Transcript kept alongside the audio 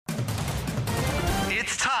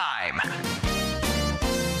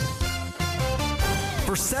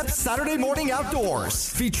for SEP's Saturday Morning Outdoors,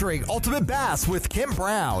 featuring Ultimate Bass with Kent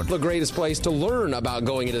Brown. The greatest place to learn about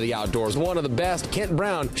going into the outdoors. One of the best, Kent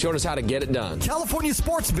Brown, showed us how to get it done. California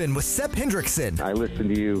Sportsman with Sep Hendrickson. I listen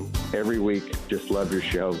to you every week. Just love your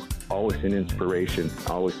show. Always an inspiration.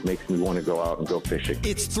 Always makes me want to go out and go fishing.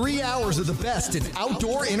 It's 3 hours of the best in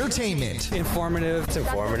outdoor entertainment. Informative. It's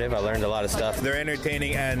informative. I learned a lot of stuff. They're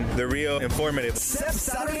entertaining and they're real informative. SEP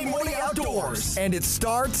Saturday Morning Outdoors. And it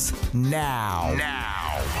starts now.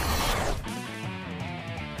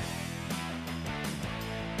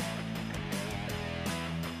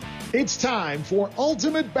 It's time for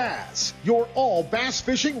Ultimate Bass, your all bass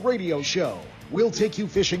fishing radio show. We'll take you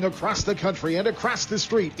fishing across the country and across the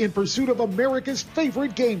street in pursuit of America's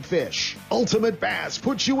favorite game fish. Ultimate Bass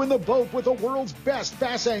puts you in the boat with the world's best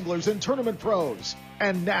bass anglers and tournament pros.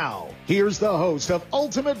 And now, here's the host of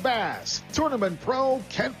Ultimate Bass, Tournament Pro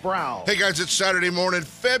Kent Brown. Hey guys, it's Saturday morning,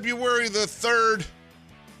 February the 3rd.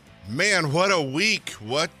 Man, what a week.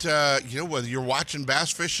 Whether you're watching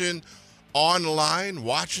bass fishing online,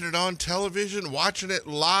 watching it on television, watching it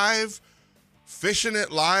live, fishing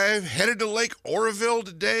it live, headed to Lake Oroville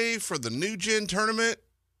today for the New Gen tournament,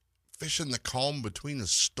 fishing the calm between the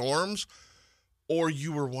storms, or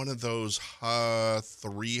you were one of those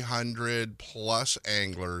 300-plus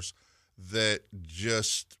anglers that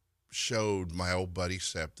just showed my old buddy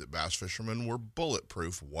Sep that bass fishermen were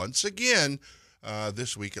bulletproof once again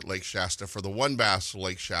this week at Lake Shasta for the One Bass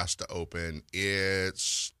Lake Shasta Open. It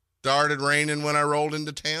started raining when I rolled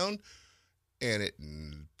into town, and it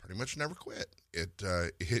pretty much never quit. It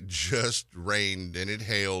just rained, and it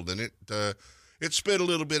hailed, and it spit a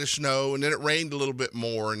little bit of snow, and then it rained a little bit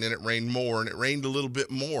more, and then it rained more, and it rained a little bit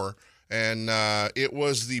more. And it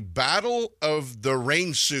was the battle of the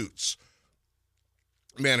rain suits.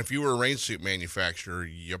 Man, if you were a rain suit manufacturer,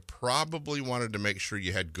 you probably wanted to make sure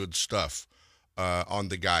you had good stuff on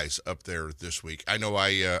the guys up there this week. I know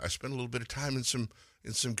I spent a little bit of time in some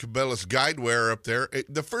Cabela's guidewear up there.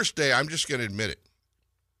 The first day, I'm just going to admit it,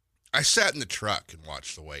 I sat in the truck and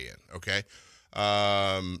watched the weigh-in, okay?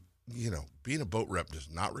 Being a boat rep does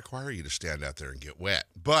not require you to stand out there and get wet.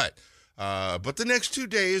 But the next 2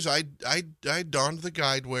 days, I donned the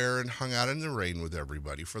guidewear and hung out in the rain with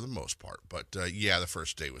everybody for the most part. But the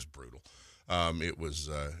first day was brutal. It was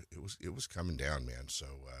coming down, man. So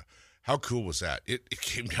how cool was that? It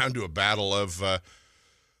came down to a battle of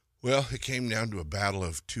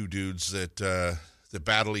two dudes that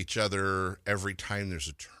battle each other every time there's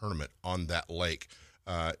a tournament on that lake.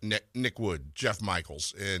 Nick Wood, Jeff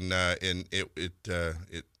Michaels, and it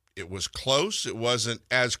was close. It wasn't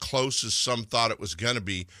as close as some thought it was going to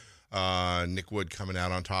be. Nick Wood coming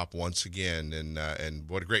out on top once again, and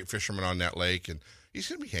what a great fisherman on that lake. And he's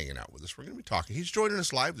going to be hanging out with us. We're going to be talking. He's joining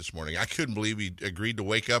us live this morning. I couldn't believe he agreed to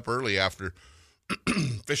wake up early after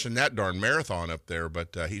fishing that darn marathon up there.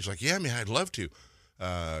 But he's like, yeah, man, I'd love to.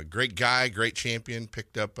 Great guy, great champion.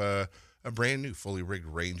 Picked up a brand new fully rigged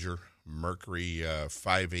Ranger Mercury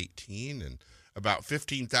 518 and about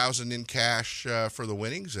 $15,000 in cash for the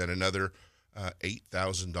winnings and another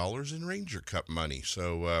 $8,000 in Ranger Cup money.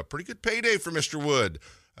 So pretty good payday for Mr. Wood,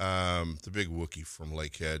 the big Wookie from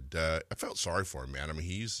Lakehead. I felt sorry for him, man. I mean,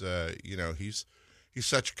 he's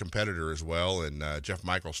such a competitor as well. And Jeff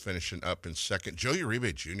Michaels finishing up in second. Joe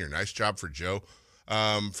Uribe Jr., nice job for Joe.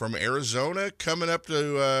 From Arizona, coming up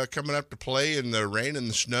to play in the rain and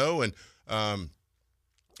the snow, and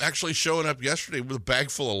actually showing up yesterday with a bag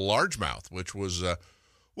full of largemouth, which was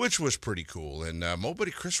pretty cool. And my buddy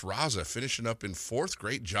Chris Raza finishing up in fourth.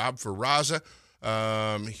 Great job for Raza.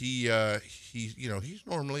 He's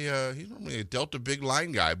normally a Delta big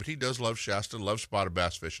line guy, but he does love Shasta, loves spotted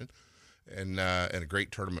bass fishing, and a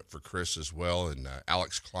great tournament for Chris as well. And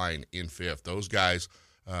Alex Klein in fifth. Those guys.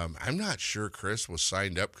 I'm not sure Chris was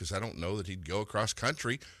signed up because I don't know that he'd go across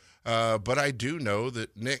country, but I do know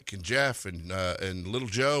that Nick and Jeff and Little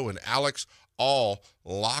Joe and Alex all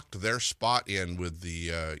locked their spot in with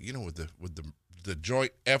the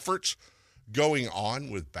joint efforts going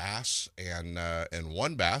on with Bass and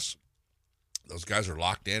One Bass. Those guys are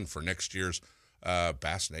locked in for next year's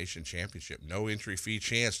Bass Nation Championship. No entry fee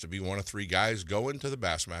chance to be one of three guys going to the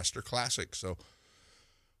Bassmaster Classic. So.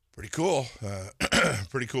 Pretty cool,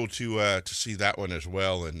 to see that one as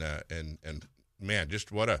well, and man,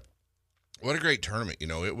 just what a great tournament.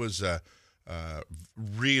 It was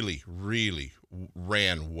really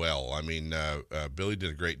ran well. I mean, Billy did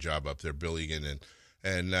a great job up there, Billigan,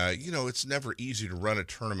 and it's never easy to run a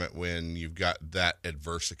tournament when you've got that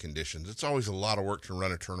adverse of conditions. It's always a lot of work to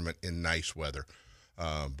run a tournament in nice weather,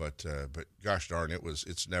 but gosh darn,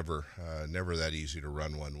 it's never that easy to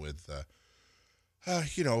run one with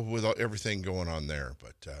with everything going on there.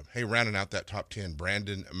 But, hey, rounding out that top 10,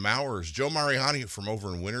 Brandon Mowers, Joe Mariani from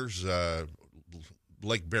over in Winters,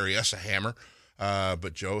 Lake Berryessa Hammer.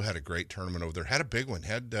 But Joe had a great tournament over there. Had a big one.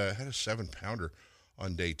 Had a 7-pounder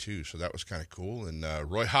on day 2, so that was kind of cool. And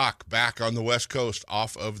Roy Hawk back on the West Coast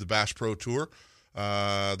off of the Bass Pro Tour.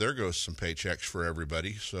 There goes some paychecks for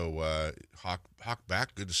everybody. So Hawk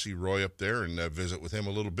back. Good to see Roy up there and visit with him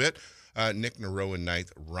a little bit. Nick Nero in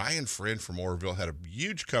 9th. Ryan Friend from Oroville had a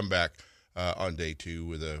huge comeback on day 2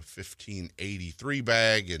 with a 1583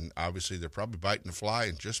 bag, and obviously they're probably biting the fly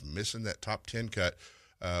and just missing that top 10 cut.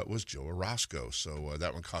 Was Joe Orozco. So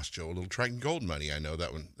that one cost Joe a little Triton Gold money. I know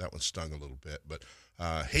that one stung a little bit. But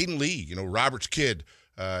Hayden Lee, Robert's kid,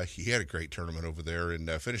 he had a great tournament over there and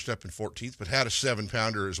finished up in 14th, but had a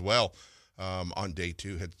 7-pounder as well on day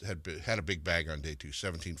 2. Had a big bag on day 2,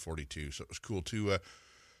 1742. So it was cool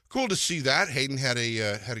to see that. Hayden had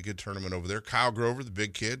a good tournament over there. Kyle Grover, the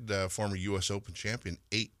big kid, former U.S. Open champion,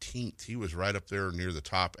 18th. He was right up there near the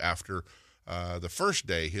top after the first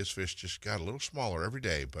day. His fish just got a little smaller every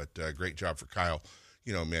day, but great job for Kyle.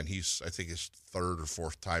 Man, I think his 3rd or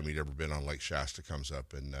 4th time he'd ever been on Lake Shasta, comes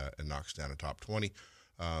up and knocks down a top 20.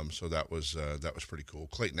 So that was pretty cool.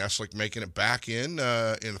 Clayton Eslick making it back in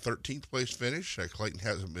a 13th place finish. Clayton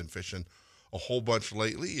hasn't been fishing a whole bunch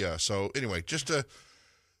lately. So anyway, just a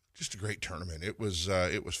great tournament. It was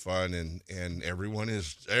fun, and everyone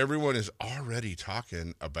is already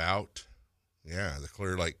talking about the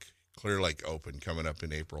Clear Lake Open coming up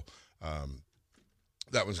in April.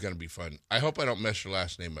 That one's going to be fun. I hope I don't mess your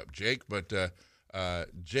last name up, Jake, but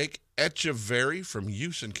Jake Echeverry from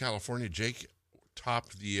Houston, California. Jake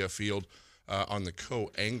topped the field on the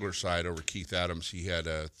co-angler side over Keith Adams. He had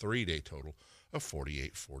a 3-day total of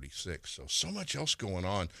 48.46. So much else going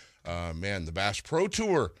on. Man, the Bass Pro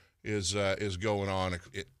Tour is going on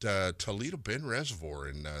at Toledo Bend Reservoir,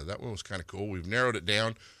 and that one was kind of cool. We've narrowed it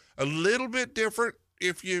down a little bit different.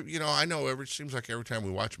 If I know it seems like every time we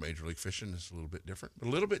watch Major League Fishing, it's a little bit different, but a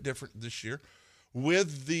little bit different this year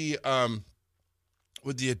with the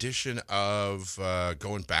addition of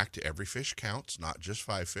going back to every fish counts, not just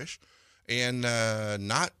 5 fish, and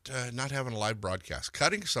not having a live broadcast,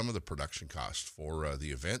 cutting some of the production costs for the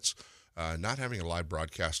events, not having a live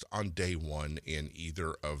broadcast on day 1 in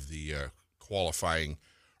either of the qualifying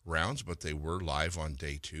rounds, but they were live on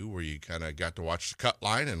day 2, where you kind of got to watch the cut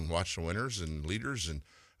line and watch the winners and leaders. And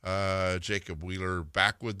Jacob Wheeler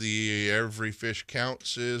back with the every fish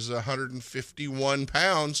counts is 151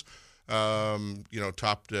 pounds.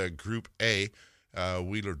 Topped Group A.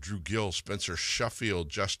 Wheeler, Drew Gill, Spencer Sheffield,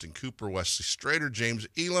 Justin Cooper, Wesley Strader, James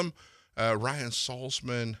Elam, Ryan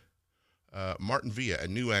Salzman, Martin Villa, a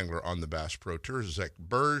new angler on the Bass Pro Tour, Zach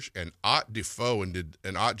Burge, and Ott Defoe,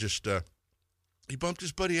 and Ott just he bumped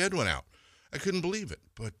his buddy Edwin out. I couldn't believe it.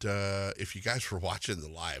 But if you guys were watching the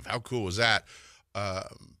live, how cool was that?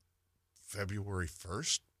 February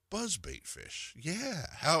 1st, buzzbait fish. Yeah,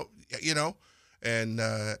 how and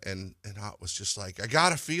Ott was just like, I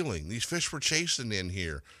got a feeling these fish were chasing in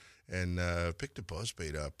here, and picked a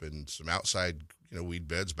buzzbait up and some outside weed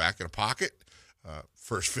beds back in a pocket.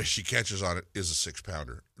 First fish he catches on it is a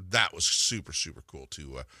 6-pounder. That was super, super cool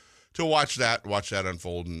to watch that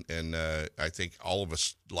unfold. And I think all of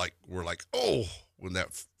us were like, oh, when that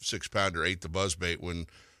 6-pounder ate the buzzbait when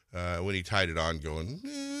he tied it on, going,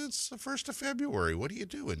 it's the 1st of February. What are you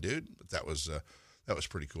doing, dude? But that was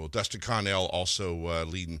pretty cool. Dustin Connell also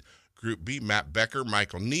leading Group B. Matt Becker,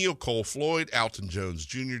 Michael Neal, Cole Floyd, Alton Jones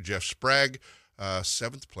Jr., Jeff Sprague,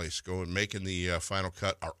 7th place, making the final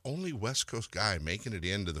cut. Our only West Coast guy making it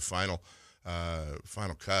into the final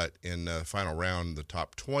cut in the final round, the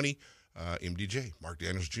top 20. MDJ, Mark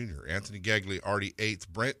Daniels Jr., Anthony Gagliardi 8th,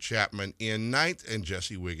 Brent Chapman in 9th, and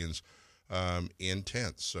Jesse Wiggins in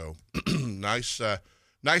 10th. So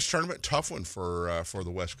nice tournament, tough one for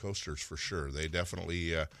the West Coasters for sure. They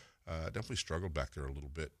definitely struggled back there a little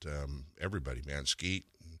bit. Everybody, man, Skeet,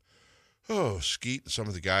 and some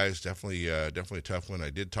of the guys, definitely a tough one. I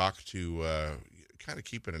did talk to kind of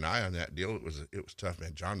keeping an eye on that deal. It was tough,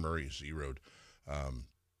 man. John Murray zeroed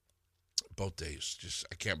both days. Just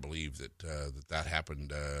I can't believe that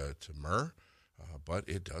happened to Murr. But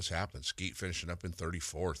it does happen. Skeet finishing up in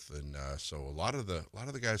 34th, and so a lot of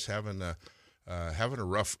the guys having a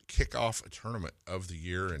rough kickoff tournament of the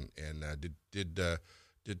year, and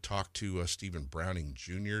did talk to Stephen Browning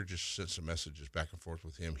Jr. Just sent some messages back and forth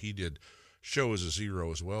with him. He did show as a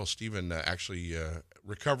 0 as well. Stephen actually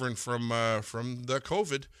recovering from the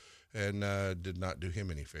COVID, and did not do him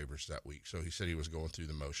any favors that week. So he said he was going through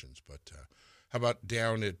the motions. But how about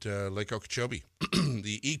down at Lake Okeechobee,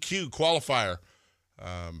 the EQ qualifier?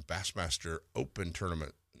 Bassmaster Open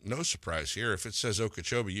tournament. No surprise here. If it says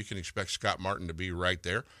Okeechobee, you can expect Scott Martin to be right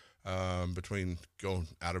there between going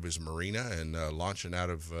out of his marina and launching out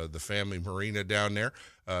of the family marina down there.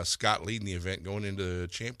 Scott leading the event going into the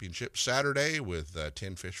championship Saturday with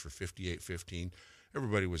 10 fish for 58.15.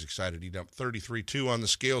 Everybody was excited. He dumped 33.2 on the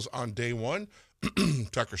scales on day one.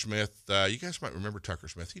 Tucker Smith, you guys might remember Tucker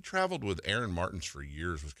Smith. He traveled with Aaron Martins for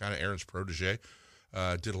years, was kind of Aaron's protege.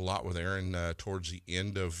 Did a lot with Aaron towards the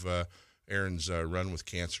end of Aaron's run with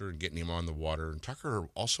cancer and getting him on the water. And Tucker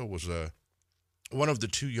also was one of the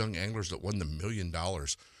two young anglers that won the $1 million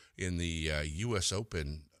in the U.S.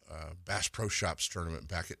 Open Bass Pro Shops tournament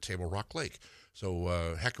back at Table Rock Lake.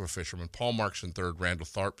 So heck of a fisherman. Paul Marks in third, Randall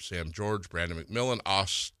Tharp, Sam George, Brandon McMillan,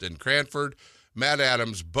 Austin Cranford, Matt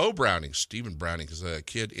Adams, Bo Browning, Stephen Browning is a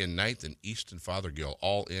kid in ninth, and Easton Fothergill,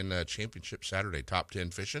 all in championship Saturday, top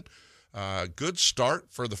 10 fishing. Good start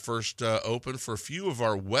for the first Open for a few of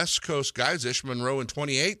our West Coast guys. Ish Monroe in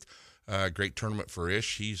 28th. Great tournament for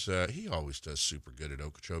Ish. He always does super good at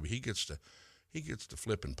Okeechobee. He gets to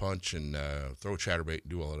flip and punch and throw chatterbait and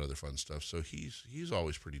do all that other fun stuff. So he's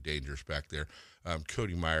always pretty dangerous back there.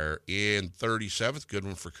 Cody Meyer in 37th. Good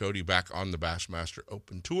one for Cody back on the Bassmaster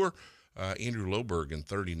Open Tour. Andrew Loberg in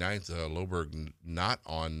 39th. Loberg not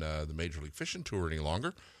on the Major League Fishing Tour any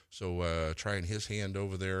longer. So trying his hand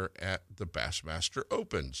over there at the Bassmaster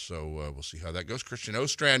Open. So we'll see how that goes. Christian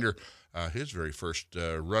Ostrander, his very first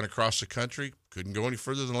run across the country. Couldn't go any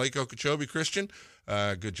further than Lake Okeechobee, Christian.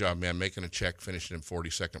 Good job, man, making a check, finishing in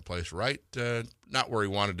 42nd place. Right, not where he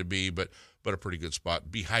wanted to be, but a pretty good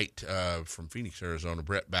spot. B. Height from Phoenix, Arizona.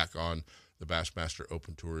 Brett back on the Bassmaster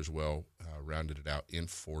Open Tour as well. Rounded it out in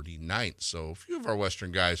 49th. So a few of our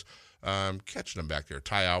Western guys catching them back there.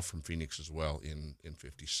 Ty Al from Phoenix as well in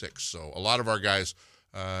 56. So a lot of our guys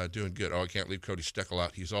doing good. I can't leave Cody Steckel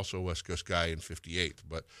out. He's also a West Coast guy in 58th.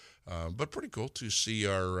 But pretty cool to see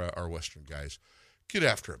our Western guys get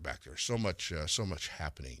after it back there. So much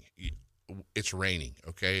happening. It's raining,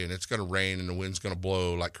 okay, and it's going to rain, and the wind's going to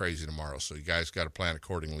blow like crazy tomorrow. So you guys got to plan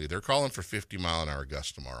accordingly. They're calling for 50-mile-an-hour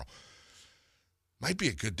gusts tomorrow. Might be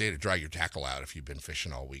a good day to dry your tackle out if you've been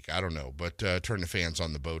fishing all week. I don't know, but turn the fans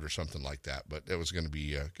on the boat or something like that. But it was going to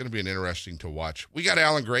be an interesting to watch. We got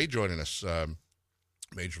Alan Gray joining us,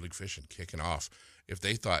 Major League Fishing, kicking off. If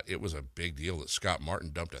they thought it was a big deal that Scott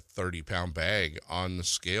Martin dumped a 30-pound bag on the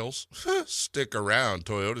scales, stick around.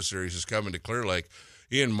 Toyota Series is coming to Clear Lake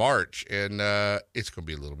in March, and it's going to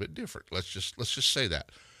be a little bit different. Let's just say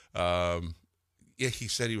that. Yeah, he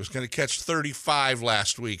said he was going to catch 35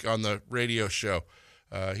 last week on the radio show.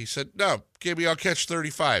 He said, no, KB, I'll catch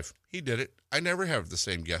 35. He did it. I never have the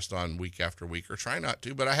same guest on week after week, or try not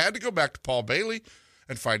to, but I had to go back to Paul Bailey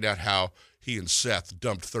and find out how he and Seth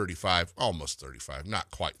dumped 35, almost 35,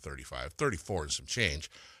 not quite 35, 34 and some change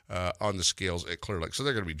on the scales at Clear Lake. So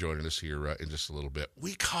they're going to be joining us here in just a little bit.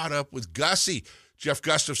 We caught up with Gussie, Jeff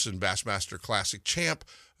Gustafson, Bassmaster Classic champ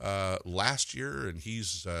last year, and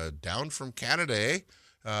he's down from Canada,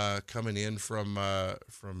 coming in from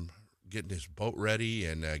getting his boat ready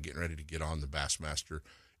and getting ready to get on the Bassmaster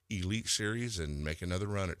Elite Series and make another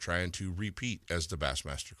run at trying to repeat as the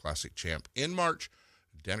Bassmaster Classic champ in March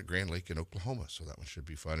down at Grand Lake in Oklahoma. So that one should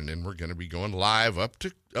be fun. And then we're going to be going live up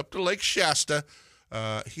to Lake Shasta.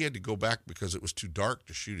 He had to go back because it was too dark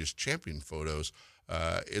to shoot his champion photos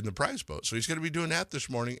in the prize boat. So he's going to be doing that this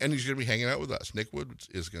morning, and he's going to be hanging out with us. Nick Wood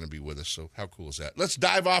is going to be with us, so how cool is that? Let's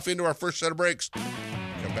dive off into our first set of breaks.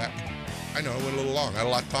 Come back. I know, I went a little long. I had a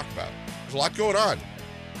lot to talk about. There's a lot going on.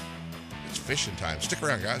 It's fishing time. Stick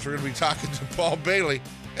around, guys. We're going to be talking to Paul Bailey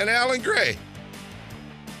and Alan Gray.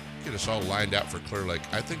 Get us all lined out for Clear Lake.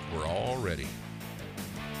 I think we're all ready.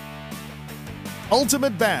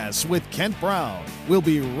 Ultimate Bass with Kent Brown. We'll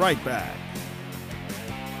be right back.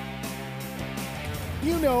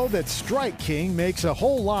 You know that Strike King makes a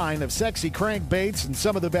whole line of sexy crankbaits and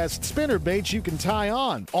some of the best spinner baits you can tie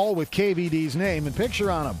on, all with KVD's name and picture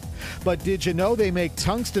on them. But did you know they make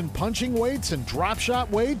tungsten punching weights and drop shot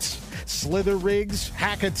weights? Slither rigs,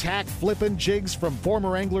 hack attack flippin' jigs from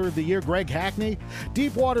former Angler of the Year Greg Hackney,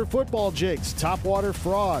 deep water football jigs, topwater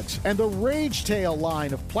frogs, and the Rage Tail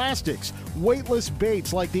line of plastics, weightless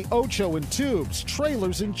baits like the Ocho and tubes,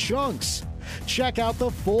 trailers and chunks. Check out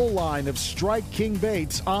the full line of Strike King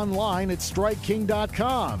baits online at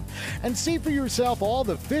StrikeKing.com and see for yourself all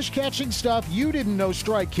the fish catching stuff you didn't know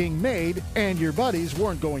Strike King made and your buddies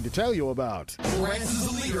weren't going to tell you about. Lowrance is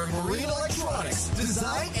the leader in marine electronics,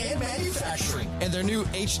 design, and manufacturing. And their new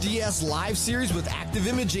HDS Live series with active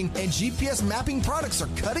imaging and GPS mapping products are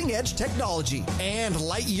cutting-edge technology and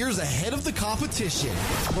light years ahead of the competition.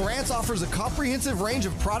 Lowrance offers a comprehensive range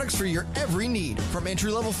of products for your every need, from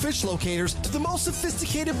entry-level fish locators to the most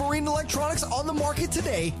sophisticated marine electronics on the market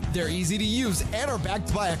today. They're easy to use and are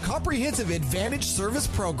backed by a comprehensive Advantage service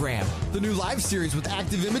program. The new Live series with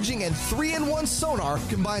active imaging and 3-in-1 sonar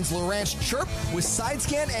combines Lowrance Chirp with side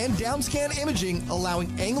scan and down scan imaging, allowing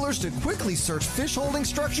anglers to quickly search fish holding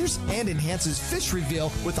structures, and enhances fish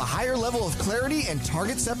reveal with a higher level of clarity and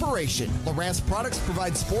target separation. Lowrance products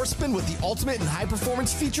provide sportsmen with the ultimate and high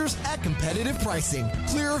performance features at competitive pricing.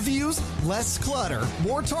 Clearer views, less clutter,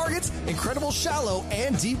 more targets, incredible shallow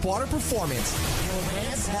and deep water performance.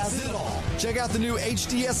 Lowrance has it all. Check out the new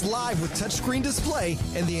HDS Live with touchscreen display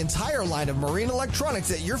and the entire line of marine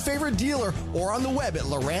electronics at your favorite dealer or on the web at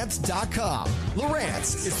Lowrance.com.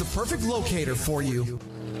 Lowrance is the perfect locator for you.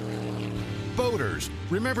 Boaters,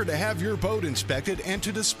 remember to have your boat inspected and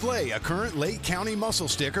to display a current Lake County mussel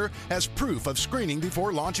sticker as proof of screening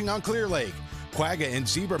before launching on Clear Lake. Quagga and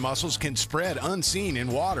zebra mussels can spread unseen in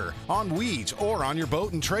water, on weeds, or on your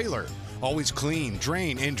boat and trailer. Always clean,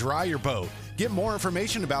 drain, and dry your boat. Get more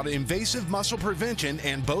information about invasive mussel prevention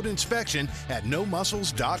and boat inspection at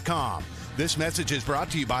nomussels.com. This message is brought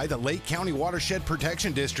to you by the Lake County Watershed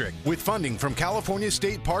Protection District with funding from California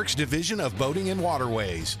State Parks Division of Boating and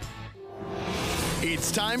Waterways.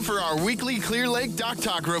 It's time for our weekly Clear Lake Dock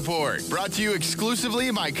Talk report, brought to you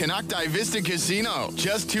exclusively by Canocti Vista Casino,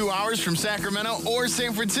 just 2 hours from Sacramento or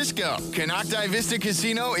San Francisco. Canocti Vista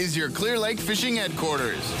Casino is your Clear Lake fishing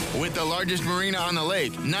headquarters. With the largest marina on the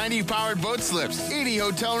lake, 90 powered boat slips, 80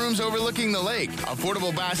 hotel rooms overlooking the lake,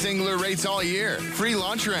 affordable bass angler rates all year, free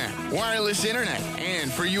launch ramp, wireless internet,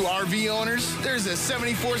 and for you RV owners, there's a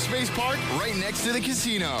 74 space park right next to the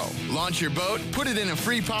casino. Launch your boat, put it in a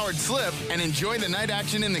free powered slip, and enjoy the night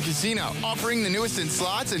action in the casino, offering the newest in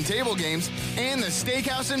slots and table games and the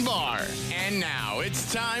steakhouse and bar. And now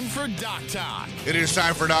it's time for Dock Talk. It is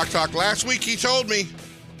time for Dock Talk. Last week he told me,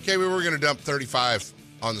 okay, we were going to dump 35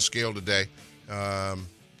 on the scale today.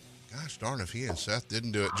 Gosh darn if he and Seth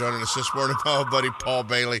didn't do it. Joining us this morning, my buddy Paul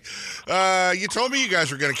Bailey. You told me you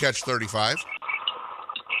guys were going to catch 35.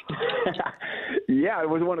 Yeah, it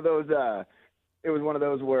was one of those. It was one of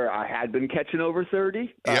those where I had been catching over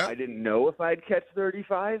 30. Yeah. I didn't know if I'd catch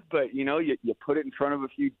 35, but, you put it in front of a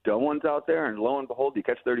few dumb ones out there, and lo and behold, you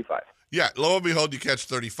catch 35. Yeah, lo and behold, you catch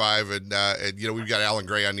 35, and we've got Alan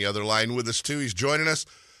Gray on the other line with us, too. He's joining us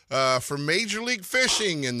from Major League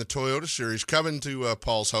Fishing in the Toyota Series, coming to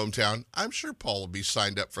Paul's hometown. I'm sure Paul will be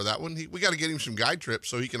signed up for that one. We got to get him some guide trips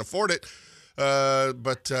so he can afford it.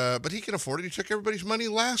 But he can afford it. He took everybody's money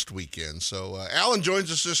last weekend. So Alan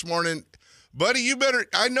joins us this morning. Buddy, you better.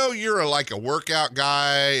 I know you're like a workout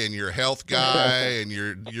guy and you're a health guy and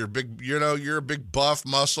you're big. You're a big buff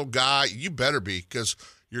muscle guy. You better be, because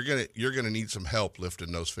you're gonna need some help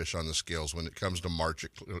lifting those fish on the scales when it comes to March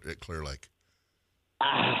at Clear Lake.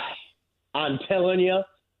 I'm telling you,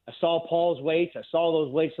 I saw Paul's weights. I saw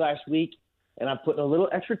those weights last week, and I'm putting a little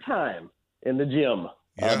extra time in the gym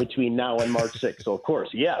between now and March 6th. So of course,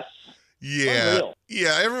 yes. Yeah. Unreal.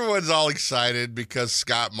 Yeah, everyone's all excited because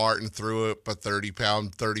Scott Martin threw up a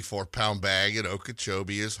 34-pound bag at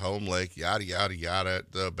Okeechobee, his home lake, yada, yada, yada,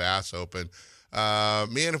 at the Bass Open.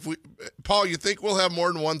 Man, Paul, you think we'll have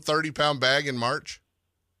more than one 30-pound bag in March?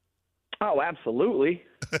 Oh, absolutely.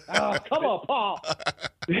 Oh, come on, Paul.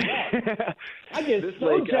 I get so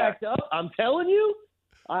lake, jacked up. I'm telling you.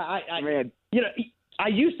 Man. I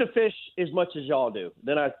used to fish as much as y'all do.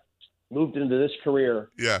 Then I moved into this career.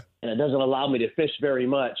 Yeah. And it doesn't allow me to fish very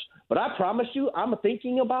much. But I promise you, I'm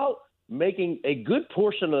thinking about making a good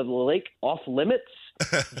portion of the lake off limits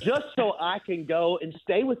just so I can go and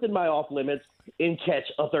stay within my off limits and catch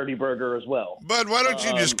a 30-burger as well. But why don't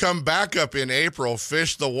you just come back up in April,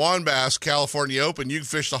 fish the WON Bass California Open? You can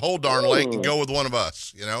fish the whole darn lake and go with one of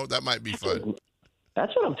us. That might be fun.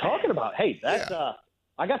 That's what I'm talking about. Hey,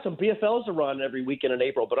 I got some BFLs to run every weekend in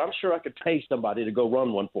April, but I'm sure I could pay somebody to go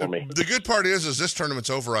run one for me. The good part is this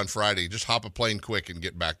tournament's over on Friday. Just hop a plane quick and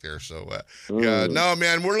get back there. So, no,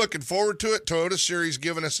 man, we're looking forward to it. Toyota Series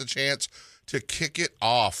giving us a chance to kick it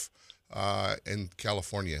off in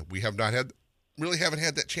California. We haven't had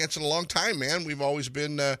that chance in a long time, man. We've always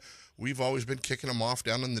been we've always been kicking them off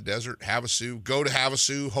down in the desert. Havasu, go to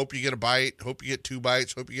Havasu. Hope you get a bite. Hope you get 2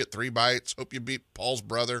 bites. Hope you get 3 bites. Hope you beat Paul's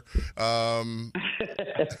brother. Paulie,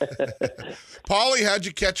 how'd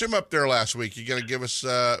you catch him up there last week? You going to give us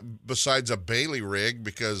besides a Bailey rig,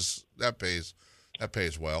 because that pays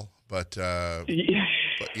well. But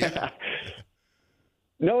yeah.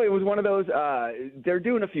 No, it was one of those. They're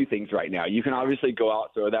doing a few things right now. You can obviously go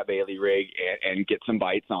out, throw that Bailey rig, and get some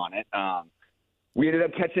bites on it. We ended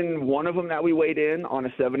up catching one of them that we weighed in on a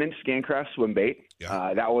 7-inch Scancraft swim bait.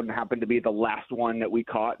 Yeah. That one happened to be the last one that we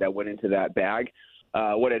caught that went into that bag.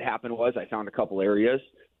 What had happened was I found a couple areas.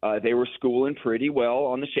 They were schooling pretty well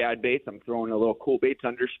on the shad baits. I'm throwing a little Cool Baits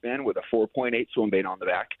underspin with a 4.8 swim bait on the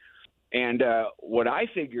back. And what I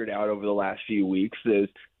figured out over the last few weeks is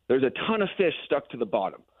there's a ton of fish stuck to the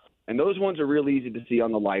bottom. And those ones are real easy to see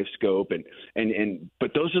on the live scope.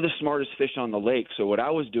 But those are the smartest fish on the lake. So what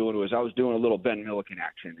I was doing was I was doing a little Ben Milliken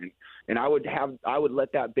action. And I would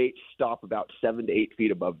let that bait stop about 7 to 8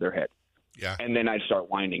 feet above their head. Yeah. And then I'd start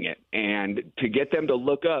winding it. And to get them to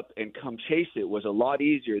look up and come chase it was a lot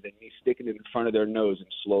easier than me sticking it in front of their nose and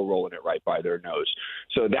slow rolling it right by their nose.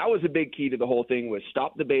 So that was a big key to the whole thing, was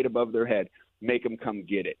stop the bait above their head, make them come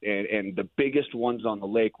get it. And the biggest ones on the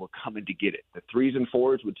lake were coming to get it. The 3s and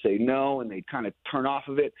 4s would say no, and they'd kind of turn off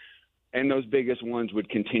of it. And those biggest ones would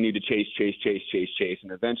continue to chase.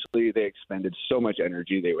 And eventually they expended so much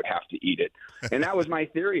energy they would have to eat it. And that was my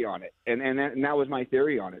theory on it. And that was my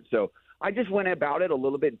theory on it. So I just went about it a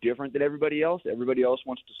little bit different than everybody else. Everybody else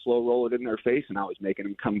wants to slow roll it in their face, and I was making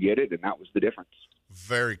them come get it, and that was the difference.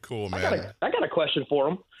 Very cool, man. I got a question for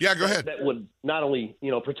him. Yeah, go ahead. That would not only,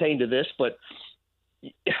 pertain to this, but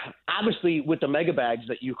obviously with the mega bags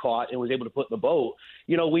that you caught and was able to put in the boat,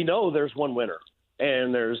 we know there's one winner,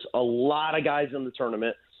 and there's a lot of guys in the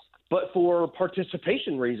tournament. But for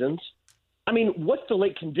participation reasons, what's the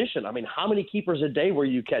lake condition? How many keepers a day were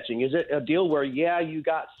you catching? Is it a deal where, you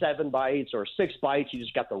got 7 bites or 6 bites, you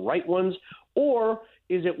just got the right ones? Or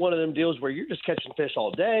is it one of them deals where you're just catching fish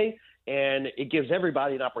all day and it gives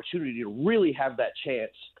everybody an opportunity to really have that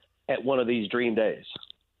chance at one of these dream days?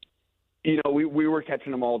 We were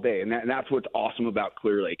catching them all day, and that's what's awesome about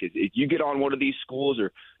Clear Lake is if you get on one of these schools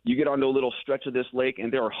or you get onto a little stretch of this lake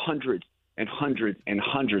and there are hundreds and hundreds and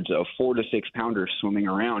hundreds of 4 to 6 pounders swimming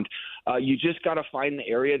around. You just got to find the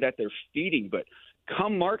area that they're feeding. But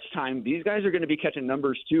come March time, these guys are going to be catching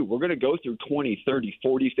numbers too. We're going to go through 20, 30,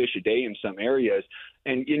 40 fish a day in some areas.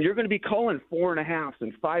 And you're going to be calling 4.5s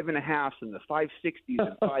and 5.5s and the 560s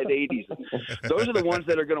and 580s. Those are the ones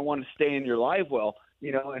that are going to want to stay in your live well.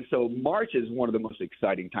 And so March is one of the most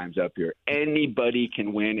exciting times up here. Anybody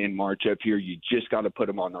can win in March up here. You just got to put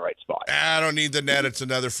them on the right spot. I don't need the net. It's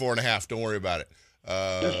another 4.5. Don't worry about it.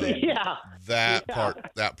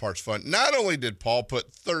 That part's fun. Not only did Paul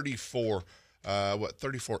put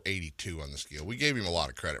 3482 on the scale. We gave him a lot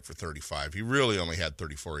of credit for 35. He really only had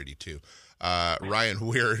 3482. Ryan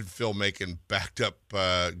Weir and Phil Macon backed up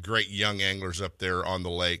great young anglers up there on the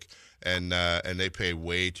lake. And they pay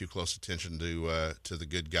way too close attention to the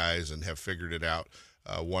good guys and have figured it out.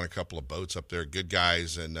 Won a couple of boats up there, good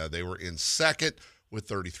guys, and they were in second with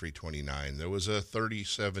 33.29. There was a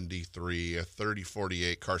 30.73, a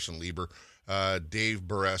 30.48. Carson Lieber, Dave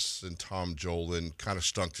Buress, and Tom Jolin kind of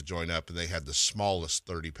stunk to join up, and they had the smallest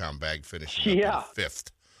 30-pound bag finishing up in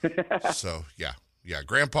fifth. So yeah,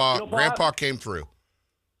 Grandpa came through.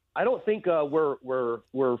 I don't think we're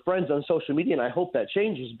friends on social media, and I hope that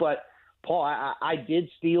changes. But Paul, I did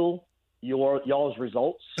steal y'all's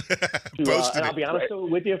results. And I'll be honest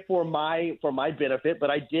with you for my benefit, but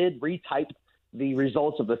I did retype the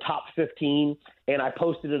results of the top 15, and I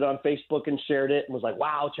posted it on Facebook and shared it, and was like,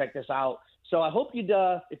 "Wow, check this out." So I hope you'd,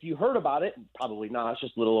 if you heard about it, probably not. It's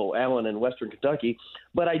just little old Alan in Western Kentucky,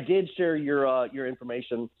 but I did share your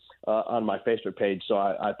information on my Facebook page. So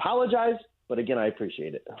I apologize. But again, I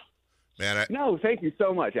appreciate it. Man, no, thank you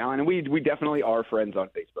so much, Alan. And we definitely are friends on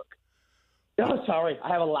Facebook. No, sorry. I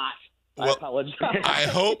have a lot. Well, I apologize. I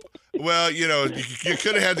hope. Well, you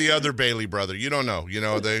could have had the other Bailey brother. You don't know.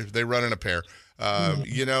 They run in a pair.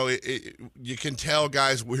 You can tell,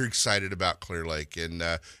 guys, we're excited about Clear Lake. And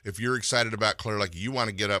if you're excited about Clear Lake, you want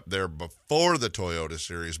to get up there before the Toyota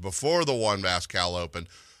Series, before the WON Bass Cal Open.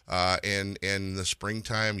 And in the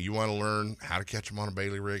springtime, you want to learn how to catch them on a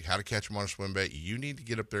Bailey rig, how to catch them on a swim bait. You need to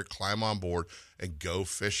get up there, climb on board, and go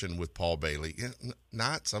fishing with Paul Bailey.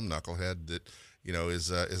 Not some knucklehead that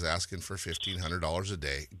is asking for $1,500 a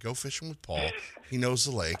day. Go fishing with Paul. He knows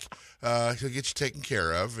the lake. He'll get you taken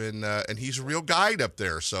care of, and he's a real guide up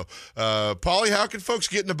there. So, Paulie, how can folks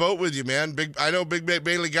get in the boat with you, man? I know Big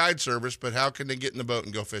Bailey Guide Service, but how can they get in the boat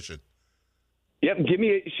and go fishing? Yep,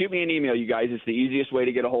 shoot me an email, you guys. It's the easiest way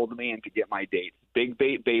to get a hold of me and to get my dates.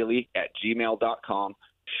 BigBaitBailey@gmail.com.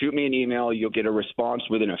 Shoot me an email. You'll get a response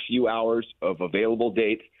within a few hours of available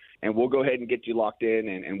dates, and we'll go ahead and get you locked in,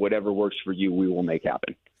 and whatever works for you, we will make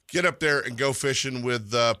happen. Get up there and go fishing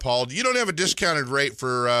with Paul. You don't have a discounted rate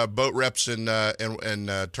for boat reps and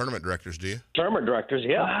tournament directors, do you? Tournament directors,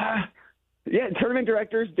 yeah. Yeah, tournament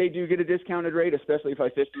directors, they do get a discounted rate, especially if I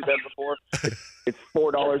fished with them before. It's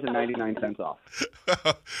 $4.99 off.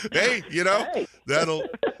 Hey, that'll.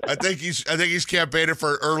 I think he's campaigning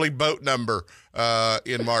for an early boat number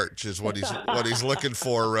in March is what he's looking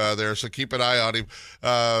for there. So keep an eye on him.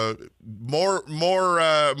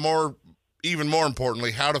 Even more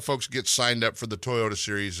importantly, how do folks get signed up for the Toyota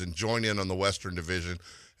Series and join in on the Western Division?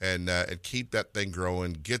 And keep that thing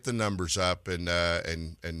growing, get the numbers up, and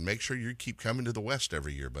make sure you keep coming to the West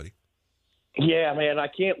every year, buddy. Yeah, man, I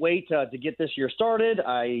can't wait to get this year started.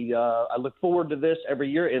 I look forward to this every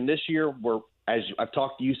year, and this year, as I've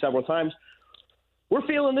talked to you several times, we're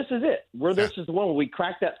feeling this is it. This is the one where we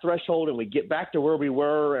crack that threshold and we get back to where we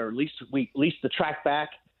were, or at least the track back.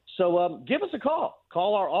 So give us a call.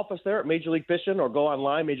 Call our office there at Major League Fishing, or go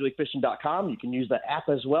online, MajorLeagueFishing.com. You can use the app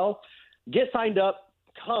as well. Get signed up.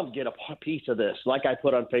 Come get a piece of this. Like I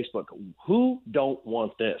put on Facebook, who don't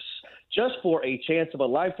want this? Just for a chance of a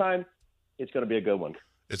lifetime, it's going to be a good one.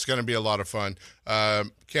 It's going to be a lot of fun.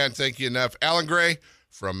 Can't thank you enough. Alan Gray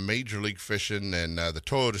from Major League Fishing and the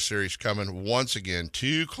Toyota Series coming once again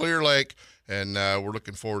to Clear Lake, and we're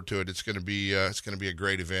looking forward to it. It's going to be a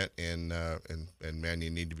great event, and man, you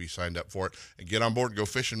need to be signed up for it and get on board and go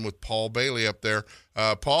fishing with Paul Bailey up there.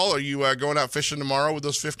 Paul, are you going out fishing tomorrow with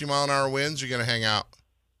those 50-mile-an-hour winds? Or are you going to hang out?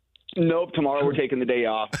 Nope. Tomorrow we're taking the day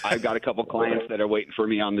off. I've got a couple clients that are waiting for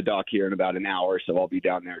me on the dock here in about an hour, so I'll be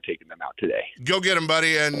down there taking them out today. Go get them,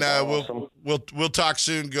 buddy, and awesome. we'll talk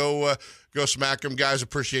soon. Go smack them, guys.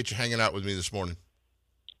 Appreciate you hanging out with me this morning.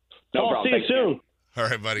 No problem. See you soon. All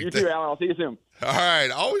right, buddy. You too, Alan. I'll see you soon. All right.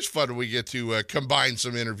 Always fun when we get to combine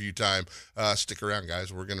some interview time. Stick around,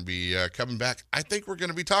 guys. We're going to be coming back. I think we're going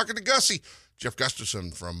to be talking to Gussie, Jeff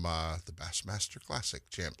Gustafson from the Bassmaster Classic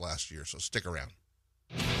champ last year. So stick around.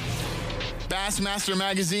 Bassmaster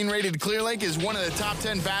Magazine rated Clear Lake is one of the top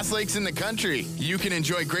 10 bass lakes in the country. You can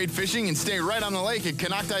enjoy great fishing and stay right on the lake at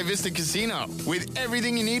Konocti Vista Casino. With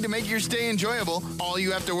everything you need to make your stay enjoyable, all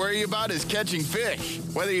you have to worry about is catching fish.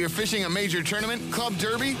 Whether you're fishing a major tournament, club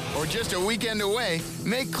derby, or just a weekend away,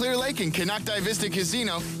 make Clear Lake and Konocti Vista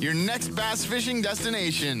Casino your next bass fishing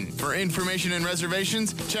destination. For information and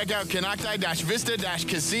reservations, check out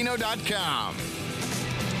konocti-vista-casino.com.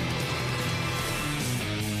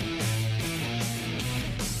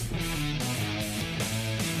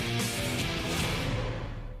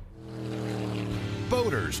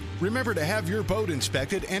 Boaters, remember to have your boat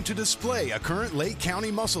inspected and to display a current Lake County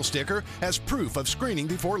mussel sticker as proof of screening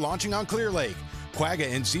before launching on Clear Lake. Quagga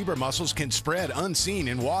and zebra mussels can spread unseen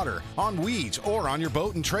in water, on weeds, or on your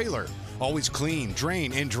boat and trailer. Always clean,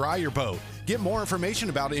 drain, and dry your boat. Get more information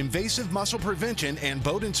about invasive mussel prevention and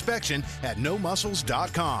boat inspection at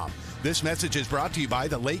nomussels.com. This message is brought to you by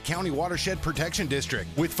the Lake County Watershed Protection District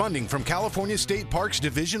with funding from California State Parks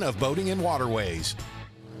Division of Boating and Waterways.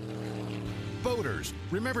 Boaters,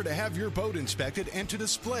 remember to have your boat inspected and to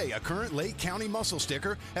display a current Lake County mussel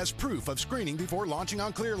sticker as proof of screening before launching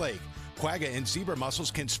on Clear Lake. Quagga and zebra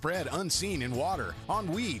mussels can spread unseen in water,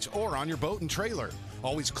 on weeds, or on your boat and trailer.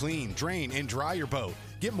 Always clean, drain, and dry your boat.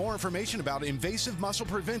 Get more information about invasive mussel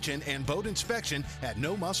prevention and boat inspection at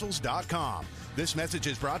nomussels.com. This message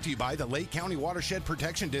is brought to you by the Lake County Watershed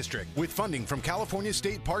Protection District with funding from California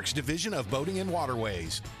State Parks Division of Boating and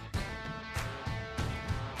Waterways.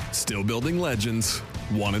 Still building legends,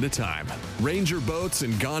 one at a time. Ranger Boats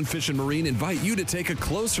and Gone Fishing Marine invite you to take a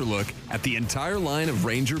closer look at the entire line of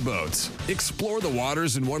Ranger boats. Explore the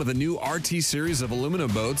waters in one of the new RT series of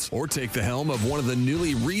aluminum boats, or take the helm of one of the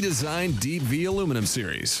newly redesigned Deep V aluminum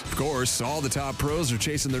series. Of course, all the top pros are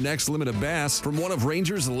chasing their next limit of bass from one of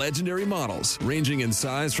Ranger's legendary models, ranging in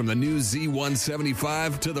size from the new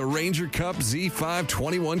Z175 to the Ranger Cup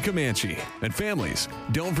Z521 Comanche. And families,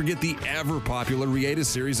 don't forget the ever-popular Rieta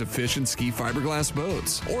series of fish and ski fiberglass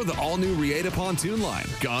boats, or the all-new Rieta pontoon line.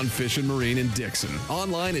 Gone Fishing Marine in Dixon.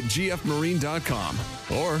 Online at gfmarine.com,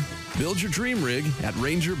 or build your dream rig at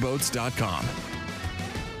rangerboats.com.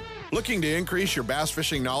 Looking to increase your bass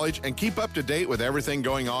fishing knowledge and keep up to date with everything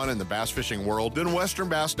going on in the bass fishing world? Then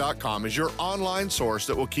westernbass.com is your online source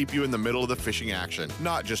that will keep you in the middle of the fishing action,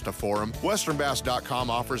 not just a forum. westernbass.com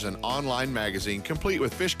offers an online magazine complete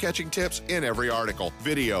with fish catching tips in every article,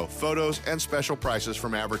 video, photos, and special prices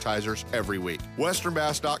from advertisers every week.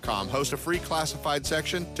 westernbass.com hosts a free classified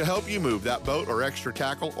section to help you move that boat or extra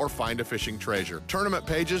tackle or find a fishing treasure. Tournament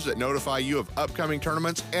pages that notify you of upcoming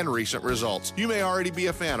tournaments and recent results. You may already be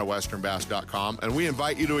a fan of westernbass.com, and we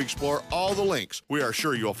invite you to explore all the links. We are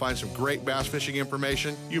sure you'll find some great bass fishing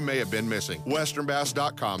information you may have been missing.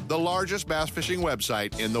 westernbass.com, the largest bass fishing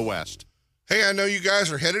website in the West. Hey, I know you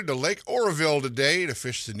guys are headed to Lake Oroville today to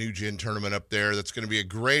fish the New Gen tournament up there. That's going to be a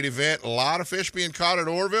great event. A lot of fish being caught at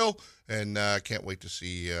Oroville, and I can't wait to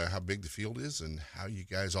see how big the field is and how you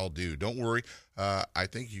guys all do. Don't worry. I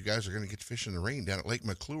think you guys are going to get to fish in the rain down at Lake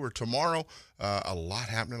McClure tomorrow. A lot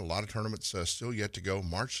happening, a lot of tournaments still yet to go.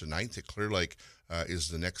 March the 9th at Clear Lake is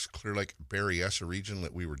the next Clear Lake Berryessa region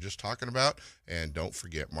that we were just talking about. And don't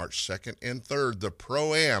forget, March 2nd and 3rd, the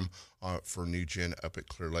Pro-Am for New Gen up at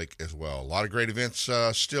Clear Lake as well. A lot of great events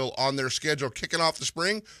still on their schedule kicking off the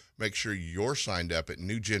spring. Make sure you're signed up at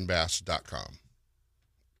newgenbass.com.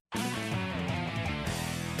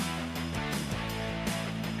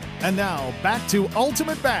 And now back to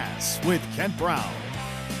Ultimate Bass with Kent Brown.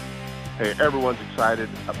 Hey, everyone's excited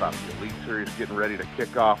about the Elite Series getting ready to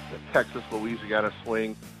kick off. The Texas-Louisiana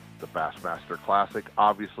Swing, the Bassmaster Classic,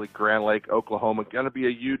 obviously Grand Lake, Oklahoma, going to be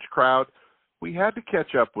a huge crowd. We had to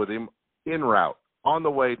catch up with him en route on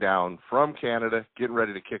the way down from Canada, getting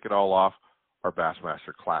ready to kick it all off. Our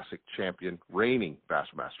Bassmaster Classic champion, reigning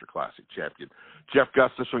Bassmaster Classic champion, Jeff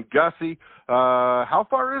Gustafson. Gussie, how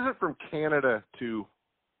far is it from Canada to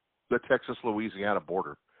the Texas-Louisiana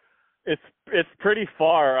border? It's pretty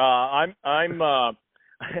far. I'm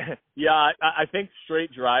yeah, I think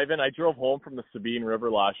straight driving. I drove home from the Sabine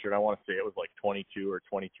River last year, and I want to say it was like 22 or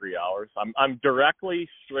 23 hours. I'm directly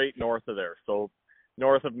straight north of there, so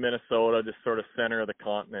north of Minnesota, just sort of center of the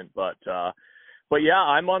continent. But yeah,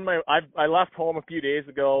 I'm on my. I left home a few days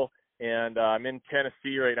ago, and I'm in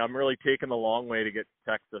Tennessee right now. I'm really taking the long way to get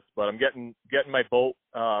to Texas, but I'm getting my boat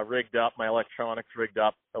rigged up, my electronics rigged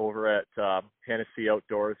up over at Tennessee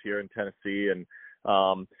Outdoors here in Tennessee, and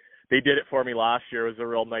they did it for me last year. It was a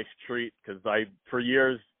real nice treat because for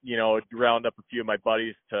years, would round up a few of my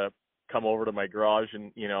buddies to come over to my garage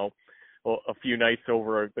and, a few nights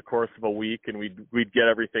over the course of a week, and we'd get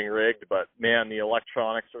everything rigged. But man, the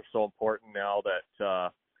electronics are so important now that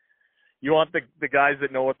you want the guys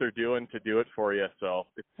that know what they're doing to do it for you. So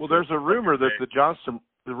there's a rumor that the Johnson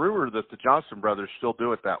brothers still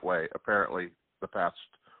do it that way. Apparently, the past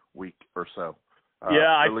week or so.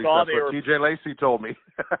 Yeah, I saw that's what TJ Lacey told me.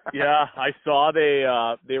 Yeah, I saw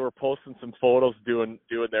they were posting some photos doing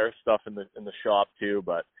their stuff in the shop too.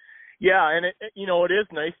 But yeah, and it is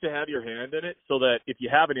nice to have your hand in it so that if you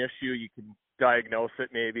have an issue, you can diagnose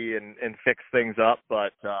it maybe and fix things up.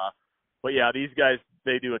 But yeah, these guys,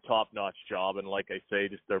 they do a top-notch job, and like I say,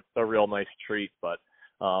 just they're a real nice treat. But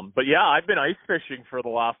yeah, I've been ice fishing for the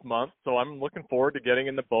last month, so I'm looking forward to getting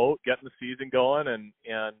in the boat, getting the season going, and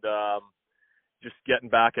just getting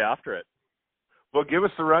back after it. Well, give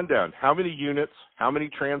us the rundown. How many units? How many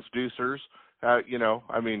transducers?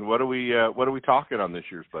 What are we talking on this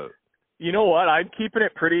year's boat? You know what? I'm keeping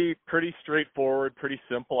it pretty straightforward, pretty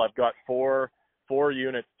simple. I've got four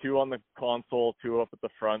units, 2 on the console, 2 up at the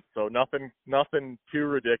front, so nothing too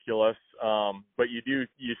ridiculous. But you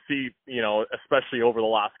see, especially over the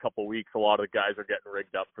last couple of weeks, a lot of the guys are getting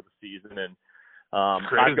rigged up for the season, and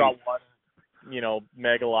I've got one,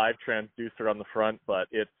 Mega Live transducer on the front, but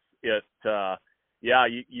some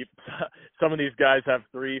of these guys have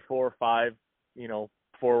 3, 4, 5,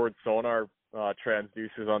 forward sonar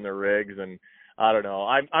transducers on their rigs, and I don't know.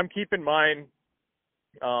 I'm keeping mine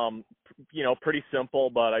pretty simple,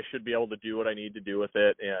 but I should be able to do what I need to do with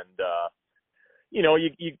it. And,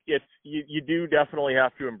 you do definitely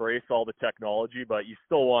have to embrace all the technology, but you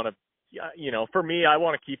still want to, for me, I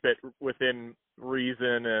want to keep it within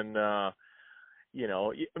reason and,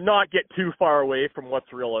 not get too far away from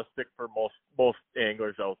what's realistic for most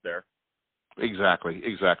anglers out there. Exactly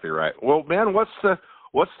right. Well, man, what's the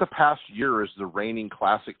past year as the reigning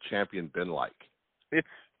classic champion been like?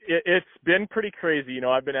 It's been pretty crazy.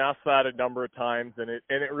 I've been asked that a number of times, and it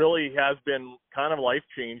really has been kind of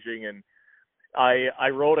life-changing. And I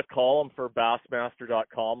wrote a column for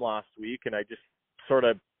Bassmaster.com last week, and I just sort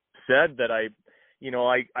of said that I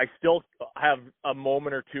still have a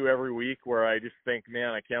moment or two every week where I just think, man,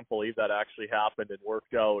 I can't believe that actually happened and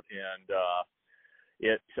worked out. And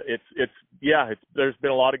there's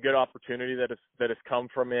been a lot of good opportunity that has come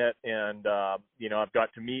from it, and I've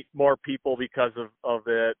got to meet more people because of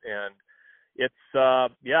it, and it's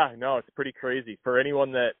pretty crazy for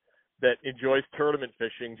anyone that enjoys tournament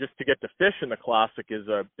fishing. Just to get to fish in the Classic is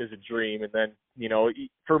a dream. And then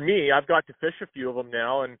for me, I've got to fish a few of them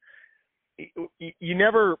now, and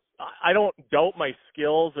I don't doubt my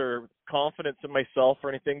skills or confidence in myself or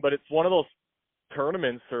anything, but it's one of those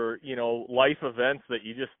tournaments or life events that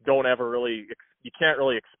you just don't ever really, you can't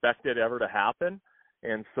really expect it ever to happen.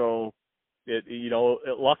 And so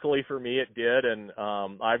luckily for me it did, and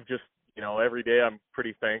I've just every day I'm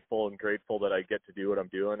pretty thankful and grateful that I get to do what I'm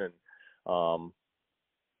doing, and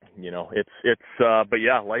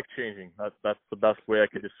life changing. That's the best way I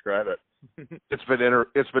could describe it. It's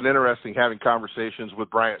been interesting having conversations with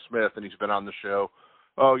Bryant Smith, and he's been on the show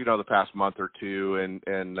the past month or two,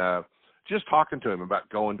 and just talking to him about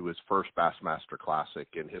going to his first Bassmaster Classic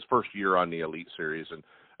and his first year on the Elite Series,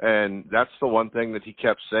 and that's the one thing that he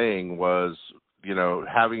kept saying was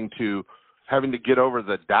having to get over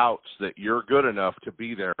the doubts that you're good enough to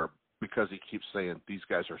be there, because he keeps saying these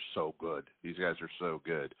guys are so good. These guys are so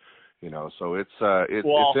good. So it's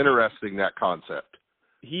interesting, that concept.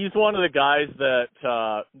 He's one of the guys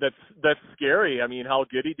that's scary. I mean, how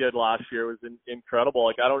good he did last year was incredible.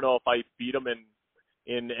 Like, I don't know if I beat him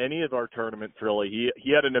in any of our tournaments really.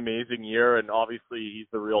 He had an amazing year, and obviously he's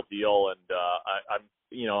the real deal, and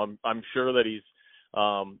I'm sure that he's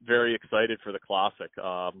very excited for the Classic.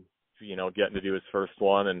 Getting to do his first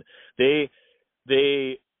one, and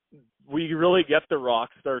we really get the rock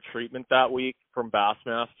star treatment that week from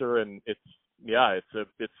Bassmaster, and it's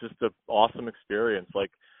just an awesome experience. Like,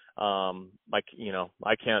 I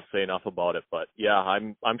can't say enough about it, but yeah,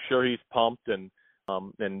 I'm sure he's pumped, and I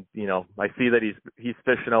see that he's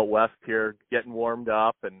fishing out west here, getting warmed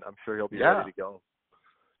up, and I'm sure he'll be ready to go.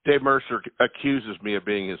 Dave Mercer accuses me of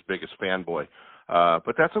being his biggest fanboy.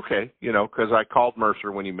 But that's okay, because I called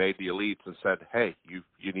Mercer when he made the Elites and said, hey, you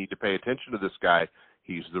need to pay attention to this guy.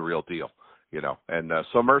 He's the real deal, And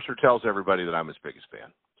so Mercer tells everybody that I'm his biggest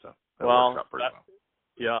fan. So that works out pretty well.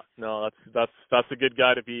 Yeah, no, that's a good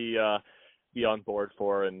guy to be on board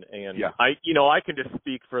for. And yeah. I can just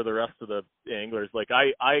speak for the rest of the anglers. Like,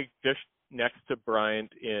 I fished next to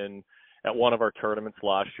Bryant at one of our tournaments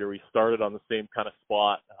last year. We started on the same kind of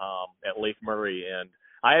spot at Lake Murray, and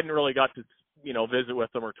I hadn't really got to visit with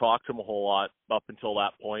him or talk to him a whole lot up until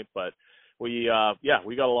that point, but we got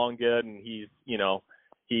along good, and he's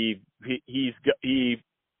he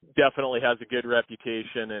definitely has a good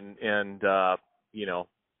reputation, and it's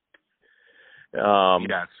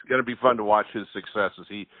going to be fun to watch his success as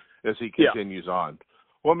he continues on.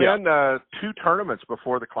 Well, man, 2 tournaments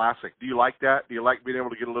before the Classic. Do you like that? Do you like being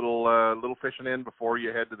able to get a little fishing in before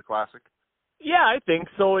you head to the Classic? Yeah, I think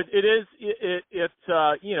so. It is.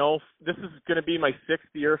 This is going to be my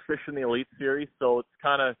 6th year fishing the Elite Series, so it's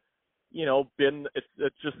kind of,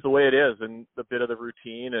 it's just the way it is, and a bit of the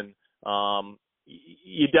routine, and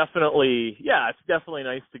it's definitely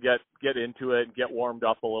nice to get into it and get warmed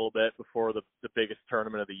up a little bit before the biggest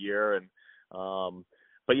tournament of the year, and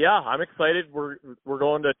but yeah, I'm excited. We're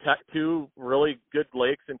going to 2 really good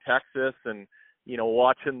lakes in Texas, and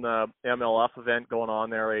watching the MLF event going on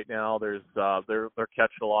there right now. They're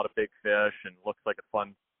catching a lot of big fish, and looks like a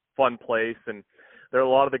fun place. And there are a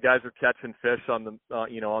lot of the guys are catching fish on the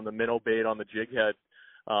on the minnow bait, on the jig head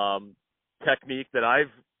technique that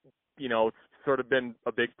I've sort of been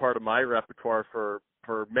a big part of my repertoire for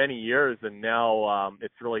many years, and now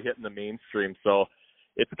it's really hitting the mainstream. So